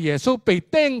就係耶穌被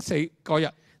釘死嗰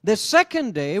日。 The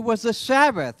second day was the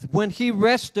Sabbath when he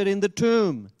rested in the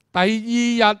tomb. 第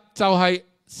二日就係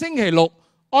星期六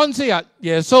安息日，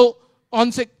耶穌安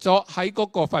息咗喺嗰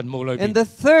個墳墓裏 And 邊。 the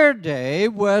third day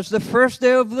was the first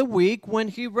day of the week when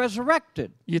he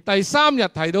resurrected. 而第三日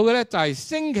提到嘅咧就係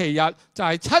星期日，就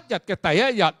係七日嘅第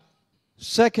一日。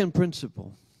 Second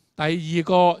principle, 第二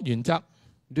個原則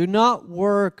do not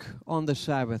work on the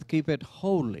Sabbath, keep it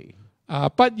holy.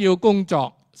 不要工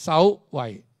作，守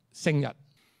為聖日。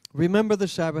 Remember the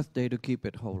Sabbath day to keep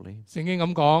it holy. 聖經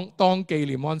咁講，當紀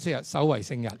念安息日，守為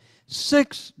聖日。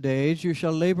 6 days you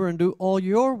shall labor and do all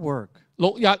your work.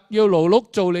 六日要勞碌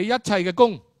做你一切嘅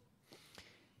工，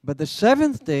 But the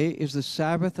seventh day is the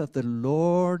Sabbath of the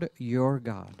Lord your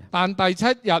God. 但第七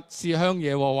日是向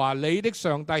耶和華你的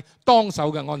上帝當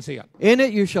守嘅安息日。 In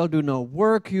it you shall do no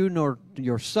work, you nor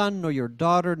your son, nor your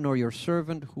daughter, nor your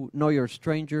servant, nor your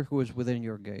stranger who is within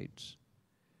your gates.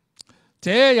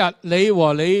 這一日你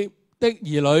和你的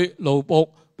兒女、奴僕、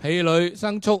婢女、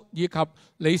牲畜，以及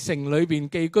你城裏邊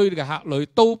寄居嘅客旅，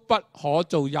都不可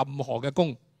做任何嘅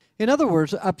工。 In other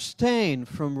words, abstain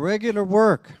from regular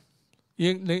work.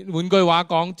 你換句話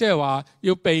講，即係話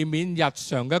要避免日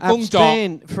常嘅工作，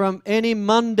 Abstain from any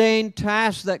mundane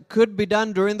tasks that could be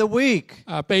done during the week.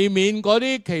 避免嗰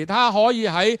啲其他可以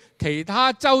喺其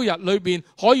他週日裏邊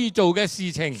可以做嘅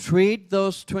事情。 Treat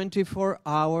those 24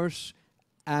 hours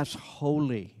as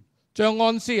holy. 將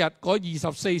安息日嗰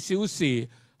24小時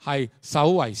係守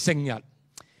為聖日。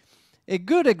 A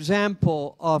good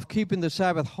example of keeping the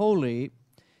Sabbath holy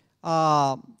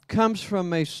comes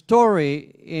from a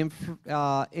story in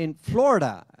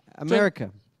Florida,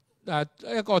 America.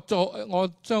 我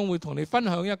將會同你分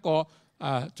享一個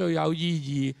最有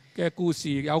意義嘅故事，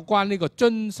有關呢個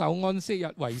遵守安息日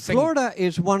為聖。 Florida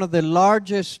is one of the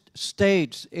largest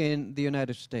states in the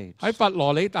United States. 喺佛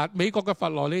羅里達，美國嘅佛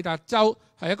羅里達州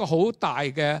係一個好大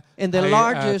嘅 And the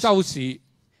largest 州市。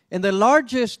 And the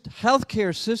largest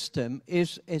healthcare system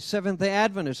is a Seventh-day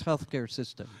Adventist healthcare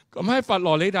system. 咁喺佛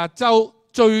羅里達州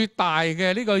最大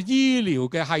嘅呢個醫療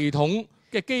嘅系統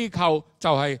嘅機構就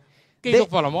係基督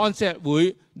復臨安息日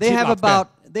會 They 設 have 立嘅。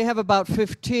 about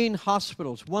 15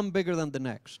 hospitals, one bigger than the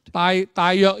next.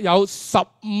 大約有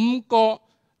15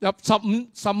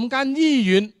間醫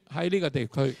院喺呢個地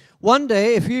區。 One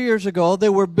day, a few years ago, they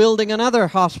were building another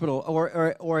hospital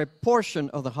or a portion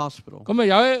of the hospital. 咁啊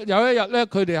有一日咧，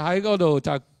佢哋喺嗰度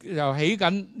就又起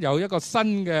緊有一個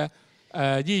新嘅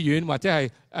醫院或者係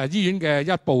醫院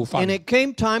嘅一部分。 And it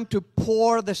came time to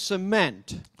pour the cement.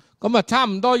 咁啊差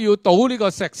唔多要倒呢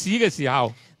個石屎嘅時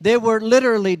候， There were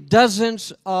literally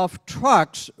dozens of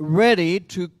trucks ready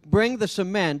to bring the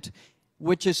cement,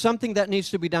 which is something that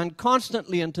needs to be done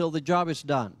constantly until the job is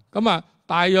done. 咁啊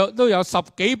大約都有10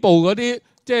幾部嗰啲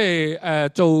即係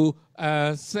做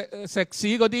石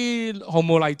屎嗰啲紅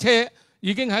毛泥車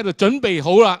已經喺度準備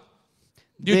好啦，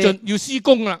要施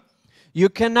工啦。 You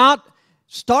cannot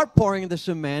start pouring the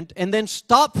cement and then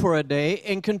stop for a day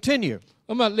and continue.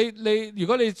 咁啊，如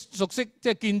果你熟悉即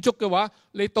係建築嘅話，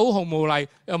你倒紅毛泥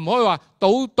又唔可以話倒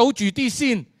住啲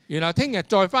先，然後聽日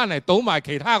再翻嚟倒埋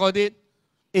其他嗰啲。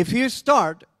 If you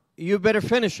start, you better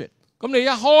finish it. 咁你一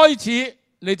開始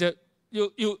你就要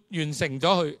完成咗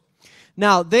佢。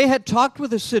 Now, they had talked with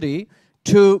the city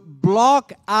to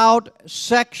block out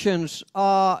sections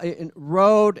in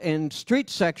road and street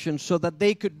sections so that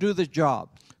they could do the job.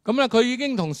 咁咧，佢已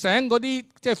經同省嗰啲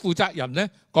即係負責人咧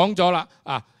講咗啦，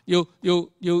要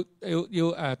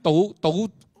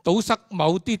堵塞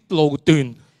某啲路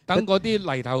段，等嗰啲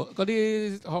泥頭嗰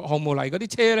啲紅毛泥嗰啲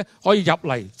車咧可以入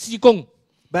嚟施工。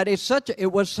 But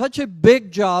it was such a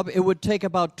big job, it would take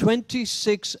about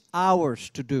 26 hours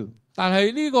to do. 但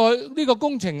係呢個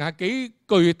工程係幾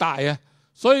巨大啊，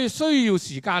所以需要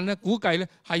時間咧，估計咧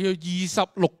係要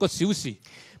26個小時。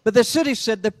 But the city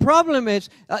said the problem is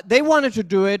they wanted to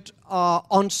do it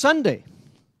on Sunday.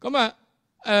 咁啊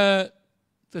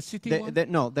，the city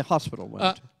No, the hospital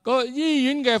went. 個醫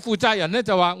院嘅負責人咧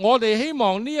就話：我哋希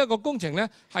望呢一個工程咧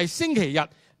係星期日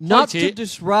Not 開 to 始。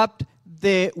 disrupt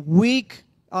the week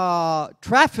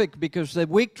traffic, because the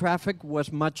week traffic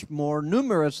was much more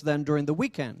numerous than during the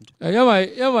weekend. 因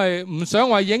為唔想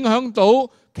話影響到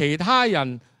其他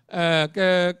人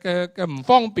嘅唔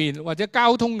方便或者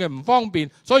交通嘅唔方便，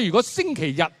所以如果星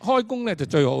期日開工咧就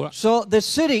最好啦。 So the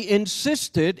city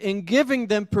insisted in giving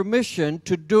them permission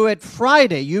to do it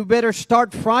Friday. You better start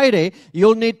Friday.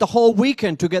 You'll need the whole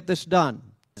weekend to get this done.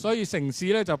 所以城市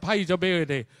咧就批咗俾佢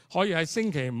哋，可以喺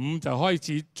星期五就開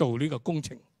始做呢個工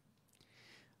程。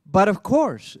 But of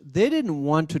course, they didn't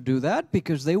want to do that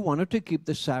because they wanted to keep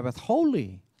the Sabbath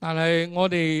holy. 但係我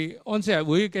哋安息日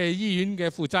會嘅醫院嘅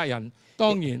負責人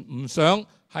當然唔想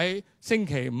喺星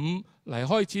期五嚟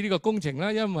開始呢個工程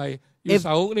啦，因為要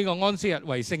守呢個安息日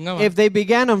為聖啊嘛。 If they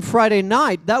began on Friday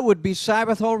night, that would be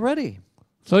Sabbath already.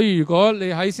 所以如果你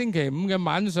喺星期五嘅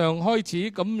晚上開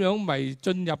始，咁樣咪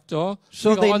進入咗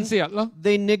呢個安息日咯。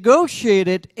 They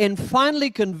negotiated and finally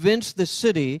convinced the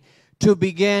city to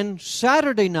begin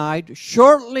Saturday night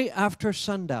shortly after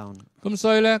sundown. 咁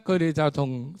所以咧，佢哋就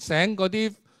同省嗰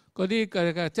啲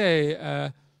嘅即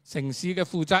係城市嘅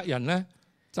負責人咧，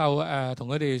就同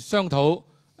佢哋商討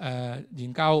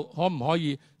研究可唔可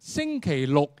以星期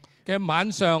六嘅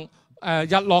晚上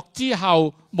日落之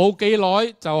後冇幾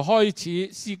耐就開始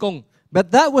施工。 But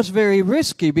that was very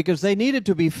risky because they needed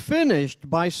to be finished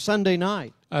by Sunday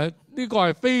night. 呢個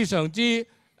係非常之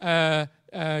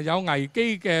有危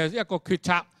機嘅一個決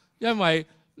策，因為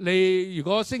你如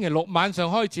果星期六晚上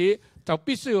開始，就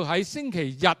必須要喺星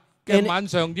期日嘅晚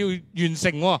上要完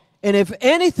成喎。 And if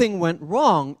anything went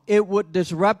wrong, it would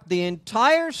disrupt the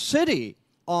entire city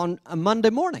on a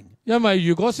Monday morning. 因為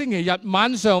如果星期日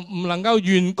晚上唔能夠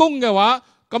完工嘅話，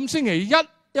咁星期一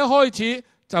開始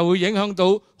就會影響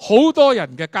到好多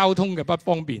人嘅交通嘅不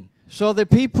方便。 So the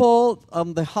people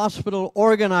of the hospital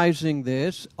organizing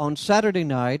this on Saturday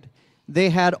night, they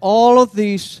had all of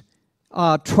these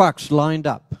trucks lined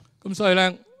up. 咁所以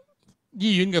咧，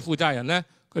醫院嘅負責人咧，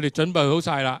佢哋準備好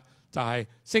晒啦，就係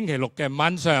星期六嘅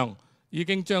晚上已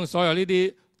經將所有呢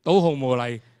啲倒紅毛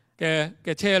泥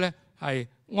嘅車咧係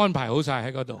安排好晒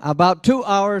喺嗰度。 About 2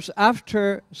 hours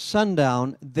after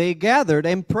sundown, they gathered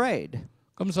and prayed.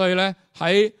 咁所以咧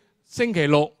喺星期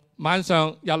六晚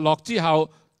上日落之後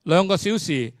2個小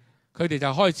時，佢哋就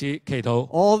開始祈禱。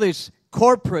 All these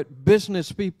corporate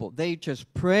business people, they just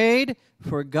prayed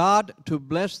for God to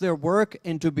bless their work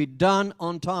and to be done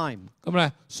on time. 咁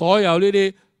咧，所有呢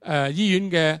啲醫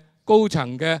院嘅高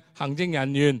層嘅行政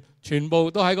人員，全部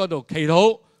都喺嗰度祈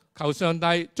禱，求上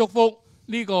帝祝福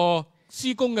呢個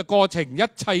施工嘅過程，一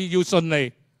切要順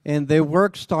利。 And their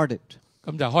work started.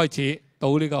 咁就開始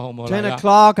倒呢個紅毛泥 10 啦。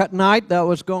 o'clock at night, that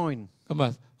was going. 咁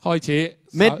啊，開始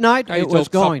Midnight, 繼 it was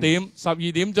續 going. 10點、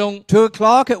12點鐘、 2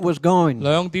 o'clock, it was going.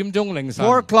 2點鐘凌晨、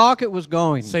 4 o'clock, it was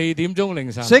going. 4點鐘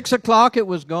凌晨、 6 o'clock, it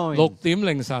was 6 going. 點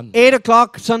凌晨、 8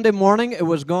 o'clock Sunday morning, it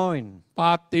was going.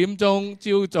 8點鐘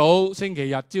朝早、星期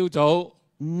日朝早、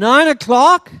 9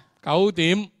 o'clock, 9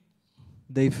點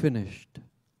they finished.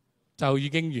 就已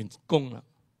經完工啦。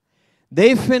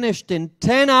 They finished in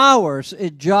 10 hours a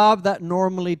job that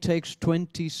normally takes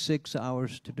 26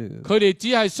 hours to do. 佢哋只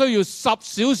係需要10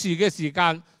小時嘅時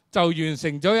間就完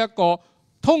成咗一個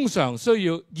通常需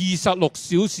要26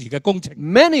小時嘅工程。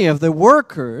 Many of the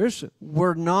workers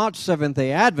were not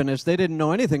Seventh-day Adventists. They didn't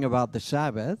know anything about the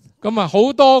Sabbath. 咁啊，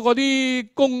好多嗰啲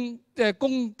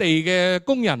工地嘅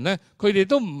工人咧，佢哋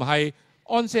都唔係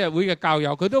安息日會嘅教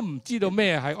友，佢都唔知道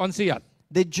咩係安息日。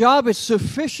 The job is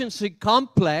sufficiently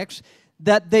complex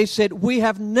that they said, we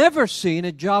have never seen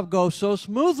a job go so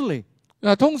smoothly.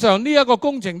 通常呢一個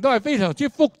工程都係非常之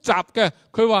複雜嘅。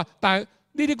佢話，但係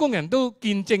呢啲工人都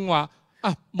見證話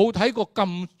啊，冇睇過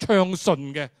咁暢順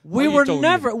嘅。 We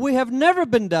have never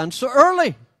been done so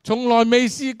early. 從來未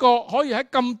試過可以喺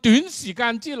咁短時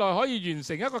間之內可以完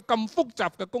成一個咁複雜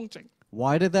嘅工程。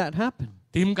 Why did that happen?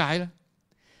 點解呢？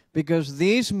 Because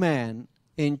these men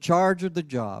in charge of the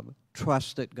job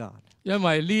trusted God. 因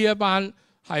為呢一班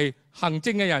係行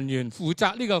政嘅人員，負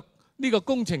責呢個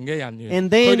工程嘅人員， And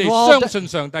they 佢哋 involved- 相信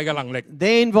上帝嘅能力。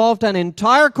 They involved an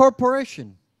entire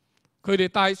corporation. 佢哋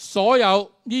帶所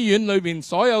有醫院裏邊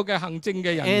所有嘅行政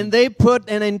嘅人員， And they put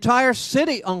an entire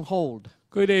city on hold.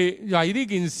 佢哋為呢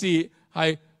件事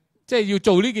係即係要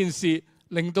做呢件事，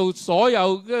令到所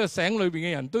有嗰個省裏邊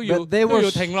嘅人都要 But they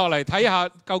were- 停落嚟睇下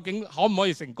究竟可唔可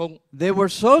以成功。 They were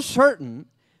so certain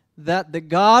that the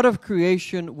God of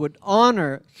creation would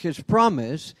honor his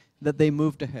promise that they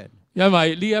moved ahead. 因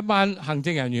為呢一班行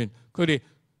政人員，佢哋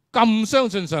咁相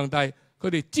信上帝，佢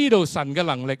哋知道神嘅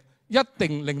能力一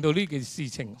定令到呢件事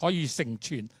情可以成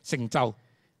全成就。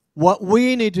 What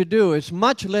we need to do is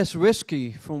much less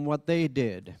risky from what they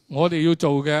did. 我哋要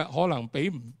做嘅可能比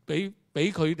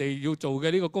佢哋要做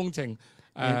嘅呢個工程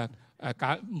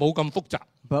冇咁複雜。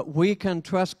 But we can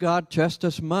trust God just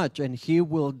as much, and he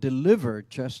will deliver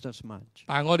just as much.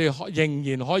 但係我哋仍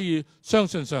然可以相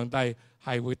信上帝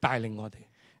係會帶領我哋。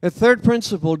 The third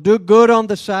principle, do good on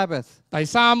the Sabbath. 第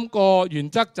三個原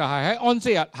則就係喺安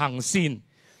息日行善。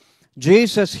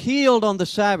 Jesus healed on the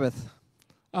Sabbath.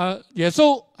 耶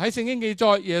穌喺聖經記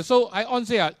載，耶穌喺安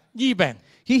息日醫病。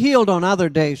 He healed on other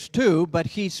days too, but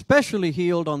he especially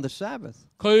healed on the Sabbath.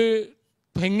 佢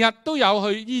平日都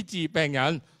有去醫治病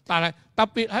人，但係特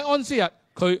別喺安息日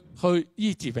佢去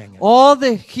醫治病人。 All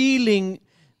the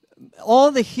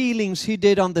healings he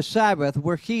did on the Sabbath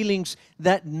were healings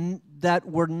that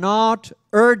were not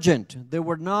urgent. They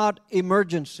were not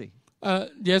emergency.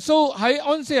 耶穌喺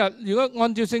安息日，如果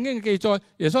按照聖經嘅記載，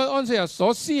耶穌喺安息日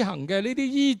所施行嘅呢啲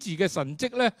醫治嘅神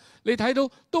蹟咧，你睇到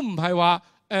都唔係話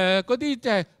嗰啲即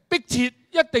係迫切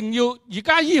一定要而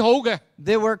家醫好嘅。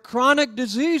 They were chronic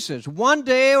diseases. One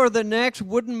day or the next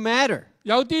wouldn't matter.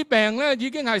 有啲病咧已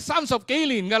經係30幾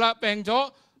年㗎啦，病咗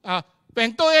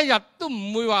病多一日都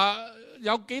唔會話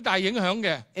有幾大影響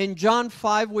嘅。 In John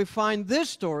 5, we find this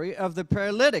story of the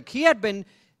paralytic. He had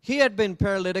been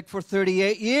paralytic for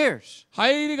 38 years.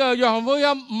 喺呢個約翰福音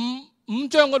5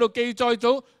章嗰度記載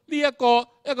咗呢一個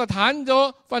癱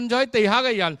咗瞓咗喺地下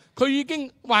嘅人，佢已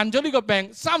經患咗呢個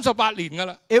病38年㗎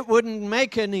啦。 It wouldn't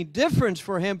make any difference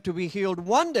for him to be healed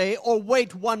one day or wait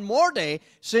one more day,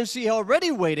 since he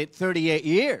already waited 38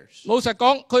 years. 老實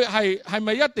講，佢係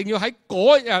咪一定要喺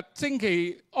嗰日星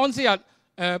期安息日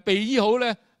被醫好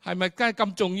咧？係咪梗係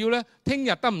咁重要咧？聽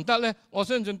日得唔得咧？我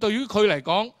相信對於佢嚟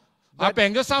講，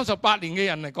病咗38年嘅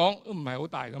人嚟講，都唔係好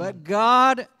大㗎嘛。 But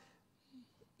God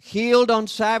healed on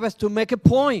Sabbath to make a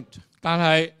point. 但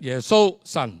係耶穌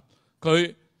神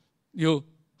佢要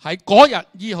喺嗰日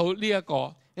醫好呢一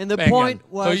個 And the 病人， point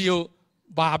was- 佢要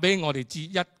話俾我哋知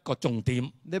一個重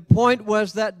點。 The point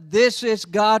was that this is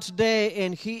God's day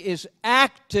and he is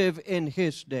active in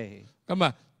his day. 咁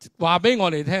啊，話俾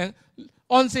我哋聽，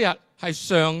安息日係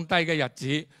上帝嘅日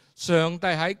子，上帝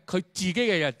喺佢自己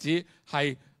嘅日子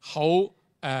係好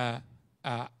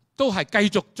都係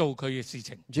繼續做佢嘅事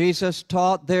情。 Jesus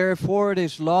taught, therefore it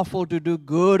is lawful to do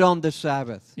good on the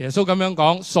Sabbath. 耶穌咁樣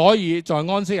講，所以在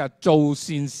安息日做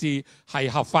善事係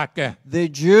合法嘅。 The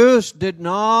Jews did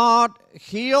not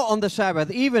heal on the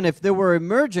Sabbath, even if there were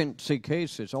emergency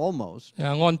cases, almost.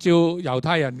 按照猶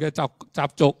太人嘅習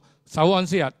俗，守安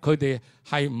息日佢哋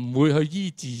係唔會去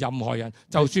醫治任何人，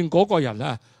就算嗰個人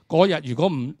嗰日如果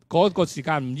嗰個時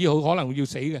間唔醫好，可能要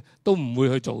死嘅，都唔會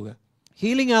去做嘅。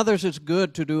 Healing others is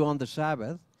good to do on the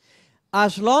Sabbath.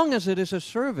 as long as it is a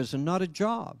service and not a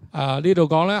job. 呢度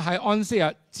講咧喺安息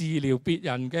日治療別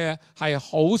人嘅係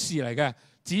好事嚟嘅，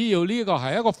只要呢個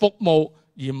係一個服務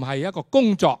而唔係一個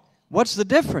工作。What's the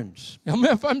difference? 有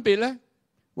咩分別咧？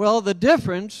 Well, the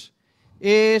difference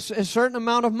is a certain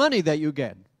amount of money that you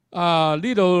get.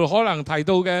 呢度可能提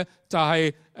到嘅就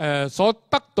係所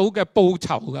得到嘅報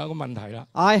酬嘅一個問題啦。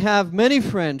I have many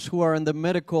friends who are in the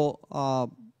medical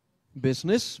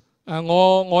business.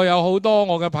 我有好多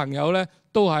我嘅朋友咧，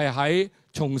都係喺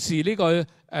從事呢個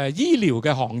醫療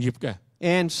嘅行業嘅。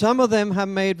And some of them have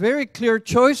made very clear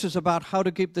choices about how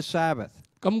to keep the Sabbath.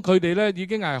 咁佢哋咧已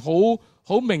經係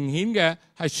好明顯嘅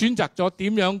係選擇咗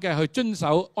點樣嘅去遵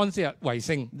守安息日為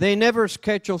聖。They never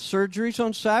schedule surgeries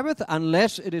on Sabbath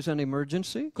unless it is an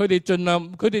emergency. 佢哋盡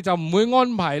量佢哋就唔會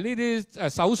安排呢啲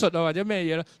手術啊或者咩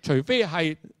嘢啦，除非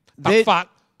係突發。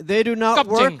They do not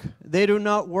work. They do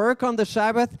not work on the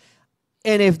Sabbath,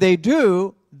 and if they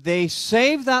do, they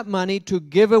save that money to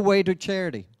give away to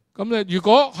charity. 咁咧，如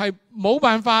果係冇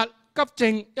辦法急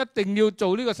症，一定要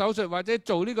做呢個手術或者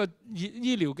做呢個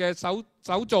醫療嘅手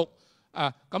續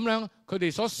咁樣，佢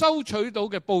哋所收取到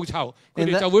嘅報酬，佢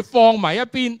哋就會放埋一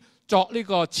邊作呢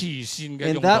個慈善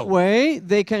嘅用途。In that way,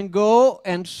 they can go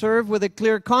and serve with a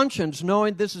clear conscience,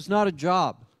 knowing this is not a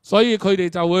job. 所以佢哋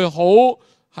就會係好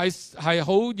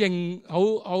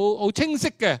清晰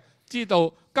嘅，知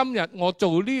道今日我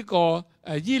做呢個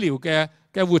醫療嘅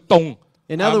活動，唔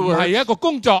係一個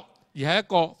工作，而係一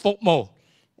個服務。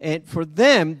And for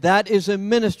them, that is a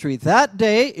ministry. That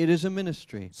day, it is a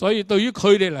ministry. 所以對於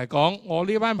佢哋嚟講，我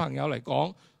呢班朋友嚟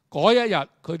講，嗰一日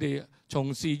佢哋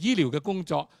從事醫療嘅工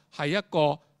作係一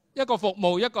個服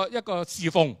務，一個侍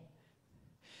奉。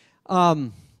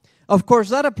Of course,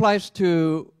 that applies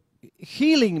to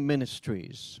healing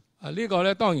ministries. 呢個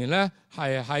咧當然咧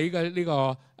係喺嘅呢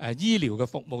個醫療嘅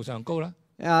服務上高啦。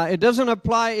It doesn't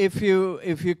apply if you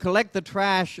collect the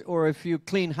trash or if you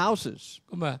clean houses.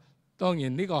 咁當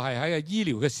然呢個係喺個醫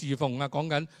療嘅侍奉啊，講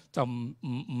緊就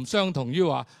唔相同於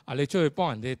話你出去幫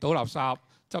人哋倒垃圾、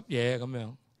執嘢咁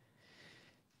樣。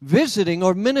Visiting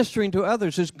or ministering to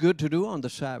others is good to do on the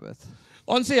Sabbath.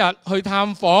 安息日去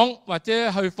探訪或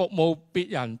者去服務別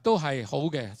人都係好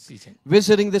嘅事情。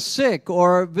Visiting the sick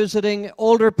or visiting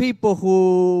older people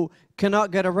who cannot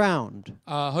get around.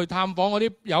 去探訪嗰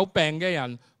啲有病嘅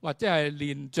人或者係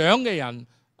年長嘅人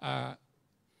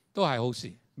都係好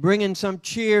事。Bring in some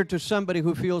cheer to somebody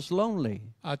who feels lonely.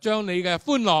 將你嘅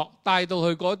歡樂帶到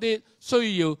去嗰啲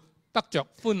需要得着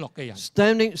歡樂嘅人。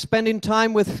Spending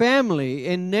time with family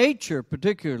in nature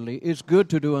particularly is good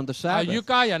to do on the Sabbath. 與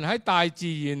家人喺大自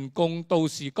然共度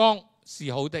時光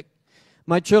是好的。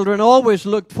My children always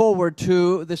looked forward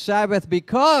to the Sabbath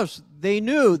because they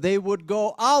knew they would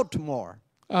go out more.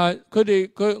 我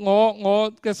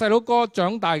嘅細佬哥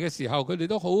長大嘅時候，佢哋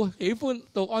都好喜歡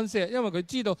到安息日，因為佢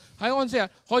知道喺安息日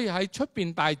可以喺出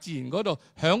邊大自然嗰度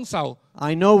享受。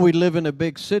I know we live in a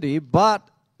big city, but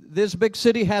this big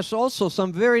city has also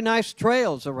some very nice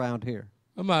trails around here.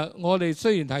 我哋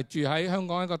雖然係住喺香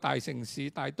港一個大城市、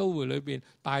大都會裏邊，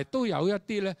但係都有一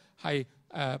啲咧係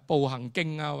步行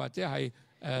徑啊，或者係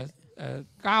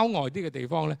郊外啲嘅地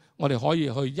方咧，我哋可以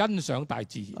去欣賞大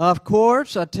自然。Of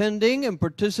course, attending and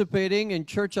participating in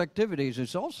church activities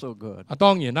is also good.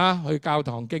 當然啦，去教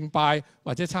堂敬拜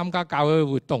或者參加教會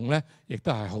活動咧，亦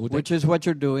都係好嘅。Which is what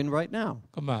you're doing right now.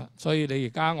 所以你而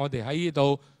家我哋喺呢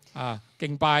度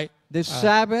敬拜 The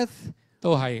Sabbath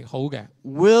都係好嘅。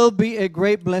will be a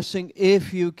great blessing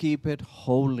if you keep it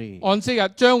holy. 安息日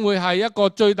將會係一個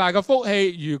最大嘅福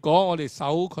氣，如果我哋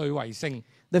守佢為聖。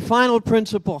The final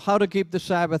principle, how to keep the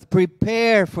Sabbath,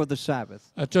 prepare for the Sabbath.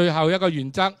 最後一個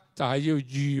原則就係要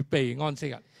預備安息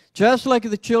日。Just like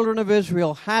the children of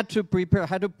Israel had to prepare,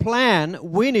 had to plan,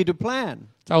 we need to plan.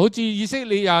 就好似以色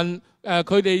列人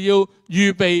佢哋要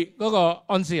預備嗰個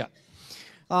安息日。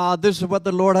This is what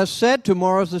the Lord has said.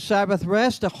 Tomorrow is the Sabbath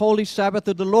rest, a holy Sabbath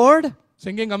of the Lord.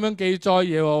 聖經咁樣記載，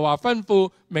耶和華吩咐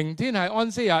明天係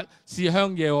安息日，是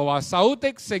向耶和華守的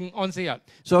聖安息日。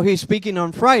So he's speaking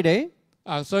on Friday.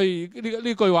 所以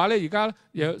呢句話咧，而家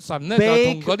神咧就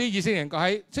同嗰啲以色列人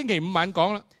喺星期五晚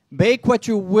講啦。Bake what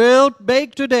you will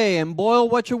bake today, and boil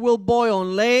what you will boil,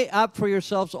 and lay up for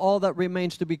yourselves all that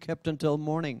remains to be kept until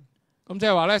morning. 咁即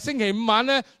係話咧，星期五晚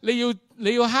咧，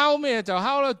你要烤咩就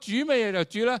烤啦，煮咩就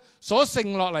煮啦，所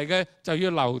剩落嚟嘅就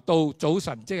要留到早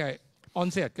晨，即係安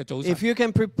息日嘅早晨。If you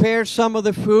can prepare some of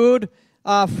the food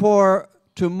for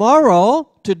tomorrow,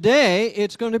 today,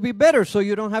 it's going to be better, so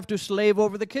you don't have to slave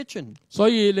over the kitchen. 所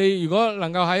以你如果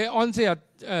能夠喺安息日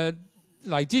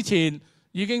嚟之前，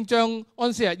已經將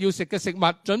安息日要食嘅食物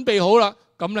準備好啦，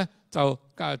咁咧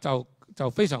就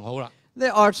非常好啦。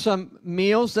There are some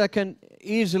meals that can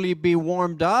easily be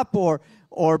warmed up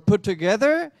or put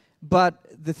together, but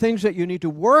the things that you need to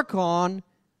work on,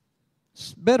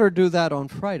 better do that on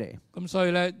Friday. 咁所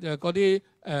以咧，嗰啲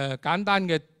簡單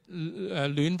嘅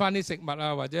暖翻啲食物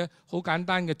啊，或者好簡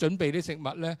單嘅準備啲食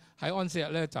物咧，喺安息日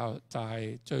咧就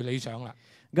係最理想啦。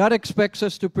God expects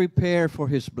us to prepare for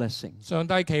His blessing. 上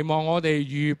帝期望我哋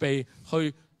預備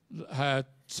去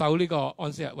受呢個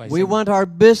安息日為 We 聖。want our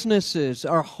businesses,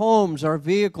 our homes, our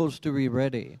vehicles to be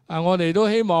ready. 我哋都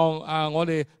希望我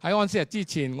哋喺安息日之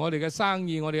前，我哋嘅生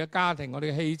意、我哋嘅家庭、我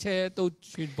哋嘅汽車都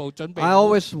全部準備 I 好。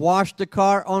 always wash the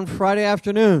car on Friday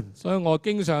afternoon. 所以我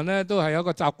經常咧都係有一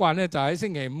個習慣咧，就喺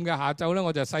星期五嘅下晝咧，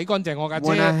我就洗乾淨我架車。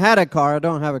 When I had a car, I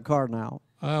don't have a car now.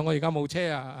 我而家冇車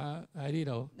啊，喺呢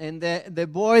度。 And the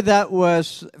boy that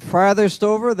was farthest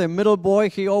over, the middle boy,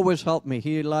 he always helped me.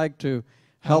 He liked to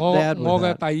help Dad 我 with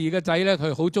嘅 that. 第二個仔咧，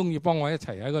佢好中意幫我一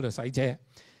齊喺嗰度洗車。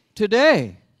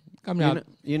 Today, 今日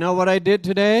you know what I did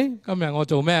today? 今日我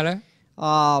做咩咧？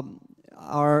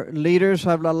 Our leaders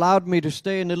have allowed me to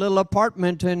stay in a little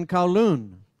apartment in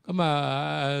Kowloon. 咁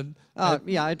啊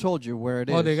Yeah, I told you where it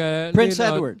我哋 is. 嘅 Prince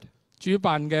呢個 Edward. 主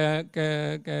辦嘅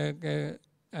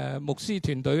牧師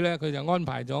團隊咧，佢就安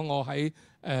排咗我喺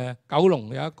九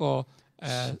龍有一個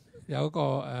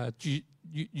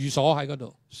寓所喺嗰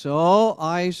度。 So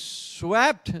I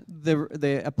swept the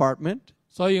apartment.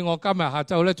 所以我今日下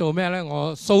晝咧做咩咧？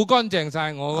我掃乾淨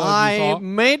晒我個寓 I 所。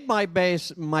 made my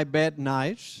bed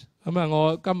nice. 咁啊，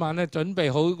我今晚咧準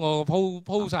備好我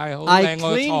鋪晒好 I 靚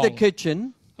個 cleaned the 床，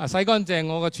 kitchen. 洗乾淨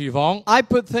我個廚房， I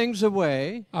put things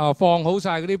away. 放好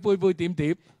晒嗰啲杯杯點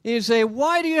碟。 You say,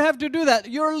 why do you have to do that?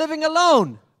 You're living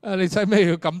alone. 你使咩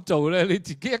要咁做咧？你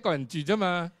自己一個人住啫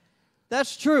嘛。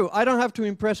 That's true. I don't have to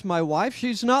impress my wife.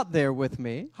 She's not there with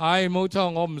me. 係冇錯，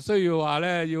我唔需要話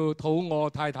咧要討我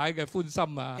太太嘅歡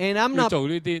心啊， And I'm 要 not 做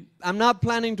呢啲。 I'm not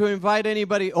planning to invite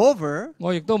anybody over.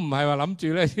 我亦都唔係話諗住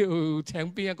咧要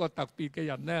請邊一個特別嘅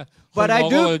人咧去 But I 我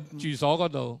do- 嗰個住所嗰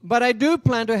度。 But I do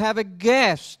plan to have a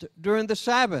guest during the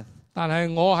Sabbath. 但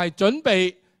係我係準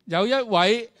備有一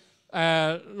位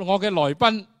我嘅來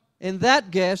賓， And that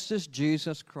guest is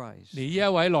Jesus Christ. 呢一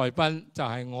位來賓就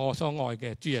係我所愛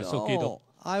嘅主耶穌基督。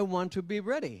 So I want to be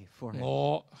ready for him.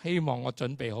 我希望我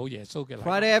準備好耶穌嘅禮物。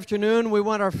 Friday afternoon, we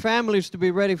want our families to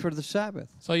be ready for the Sabbath.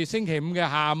 所以星期五嘅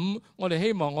下午，我哋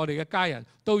希望我哋嘅家人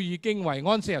都已經為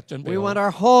安息日準 We 備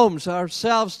want 好。 our homes,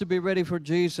 ourselves to be ready for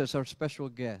Jesus, our special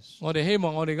guest. 我哋希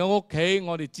望我哋嘅屋企，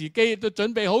我哋自己都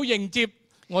準備好迎接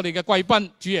我哋嘅貴賓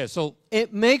主耶穌，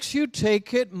 It makes you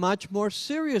take it much more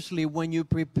seriously when you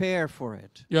prepare for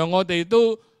it. 讓我哋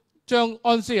都將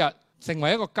安息日成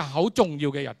為一個好重要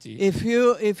嘅日子。 If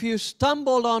you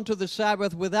stumbled onto the Sabbath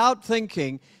without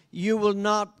thinking, you will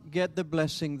not get the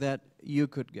blessing that you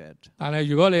could get. 但係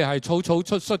如果你係草草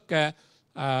率率嘅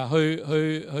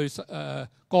去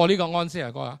過呢個安息日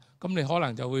嘅話，咁你可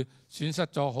能就會損失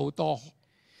咗好多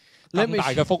咁大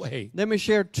嘅福氣。 Let me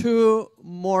share 2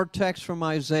 more texts from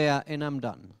Isaiah and I'm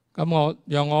done. 咁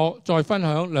讓我再分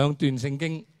享兩段聖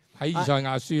經喺以賽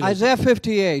亞書裏。 Isaiah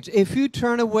 58, if you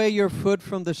turn away your foot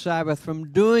from the Sabbath,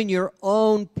 from doing your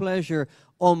own pleasure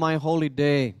on my holy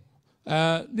day.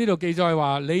 呢度記載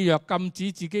話：你若禁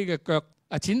止自己嘅腳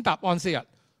踐踏安息日，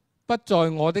不在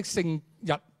我的聖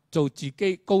日做自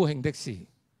己高興的事。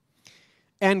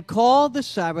 And call the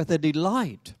Sabbath a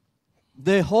delight,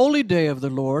 the holy day of the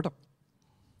Lord,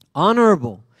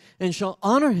 honorable, and shall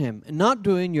honor him, not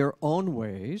doing your own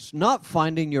ways, not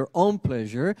finding your own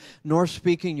pleasure, nor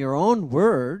speaking your own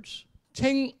words.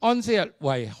 稱安息日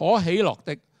為可喜樂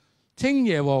的，稱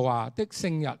耶和華的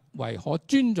聖日為可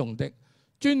尊重的。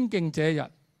尊敬這日，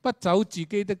不走自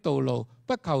己的道路，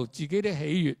不求自己的喜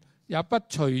悅，也不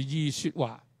隨意說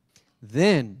話。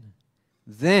 Then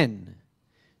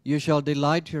you shall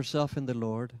delight yourself in the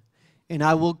Lord, and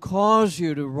I will cause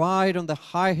you to ride on the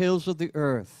high hills of the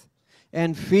earth,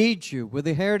 and feed you with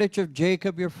the heritage of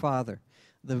Jacob your father.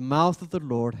 The mouth of the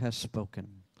Lord has spoken.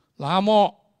 那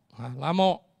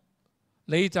麼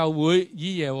你就會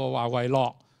以耶和華為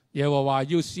樂，耶和華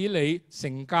要使你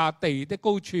乘駕地的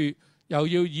高處，又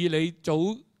要以你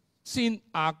祖先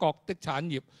雅各的產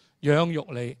業養育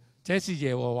你，這是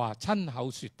耶和華親口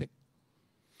說的。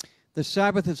 The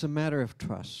Sabbath is a matter of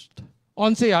trust.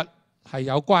 安息日係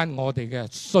有關我哋嘅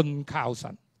信靠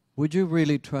神。 Would you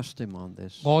really trust him on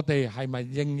this? 我哋係咪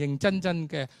認真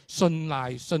嘅信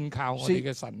賴信靠我哋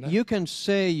嘅神呢？ You can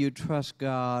say you trust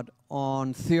God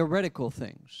on theoretical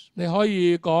things. 你可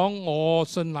以講我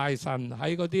信賴神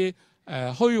喺嗰啲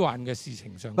虛幻嘅事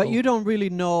情上高， But you don't really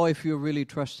know if you're really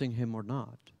trusting him or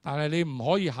not. 但係你唔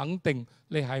可以肯定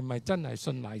你係咪真係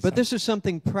信賴神。 But this is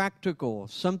something practical,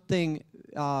 something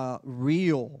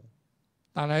real.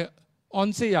 但係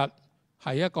安息日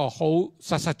係一個好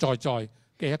實實在在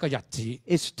嘅一個日子。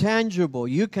It's tangible.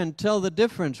 You can tell the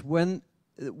difference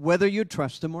whether you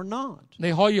trust Him or not.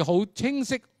 你可以好清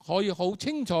晰，可以好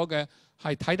清楚嘅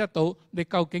係睇得到你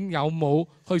究竟有冇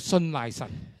去信賴神。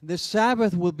The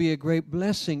Sabbath will be a great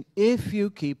blessing if you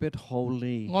keep it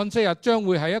holy. 安息日將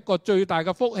會係一個最大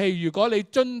嘅福氣，如果你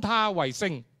遵它為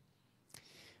聖。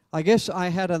I guess I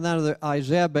had another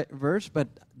Isaiah verse, but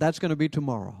that's going to be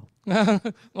tomorrow.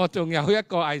 我仲有一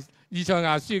個以賽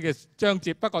亞書嘅章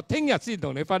節，不過聽日先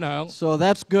同你分享。So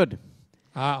that's good.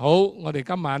 好，我哋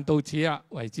今晚到此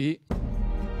為止。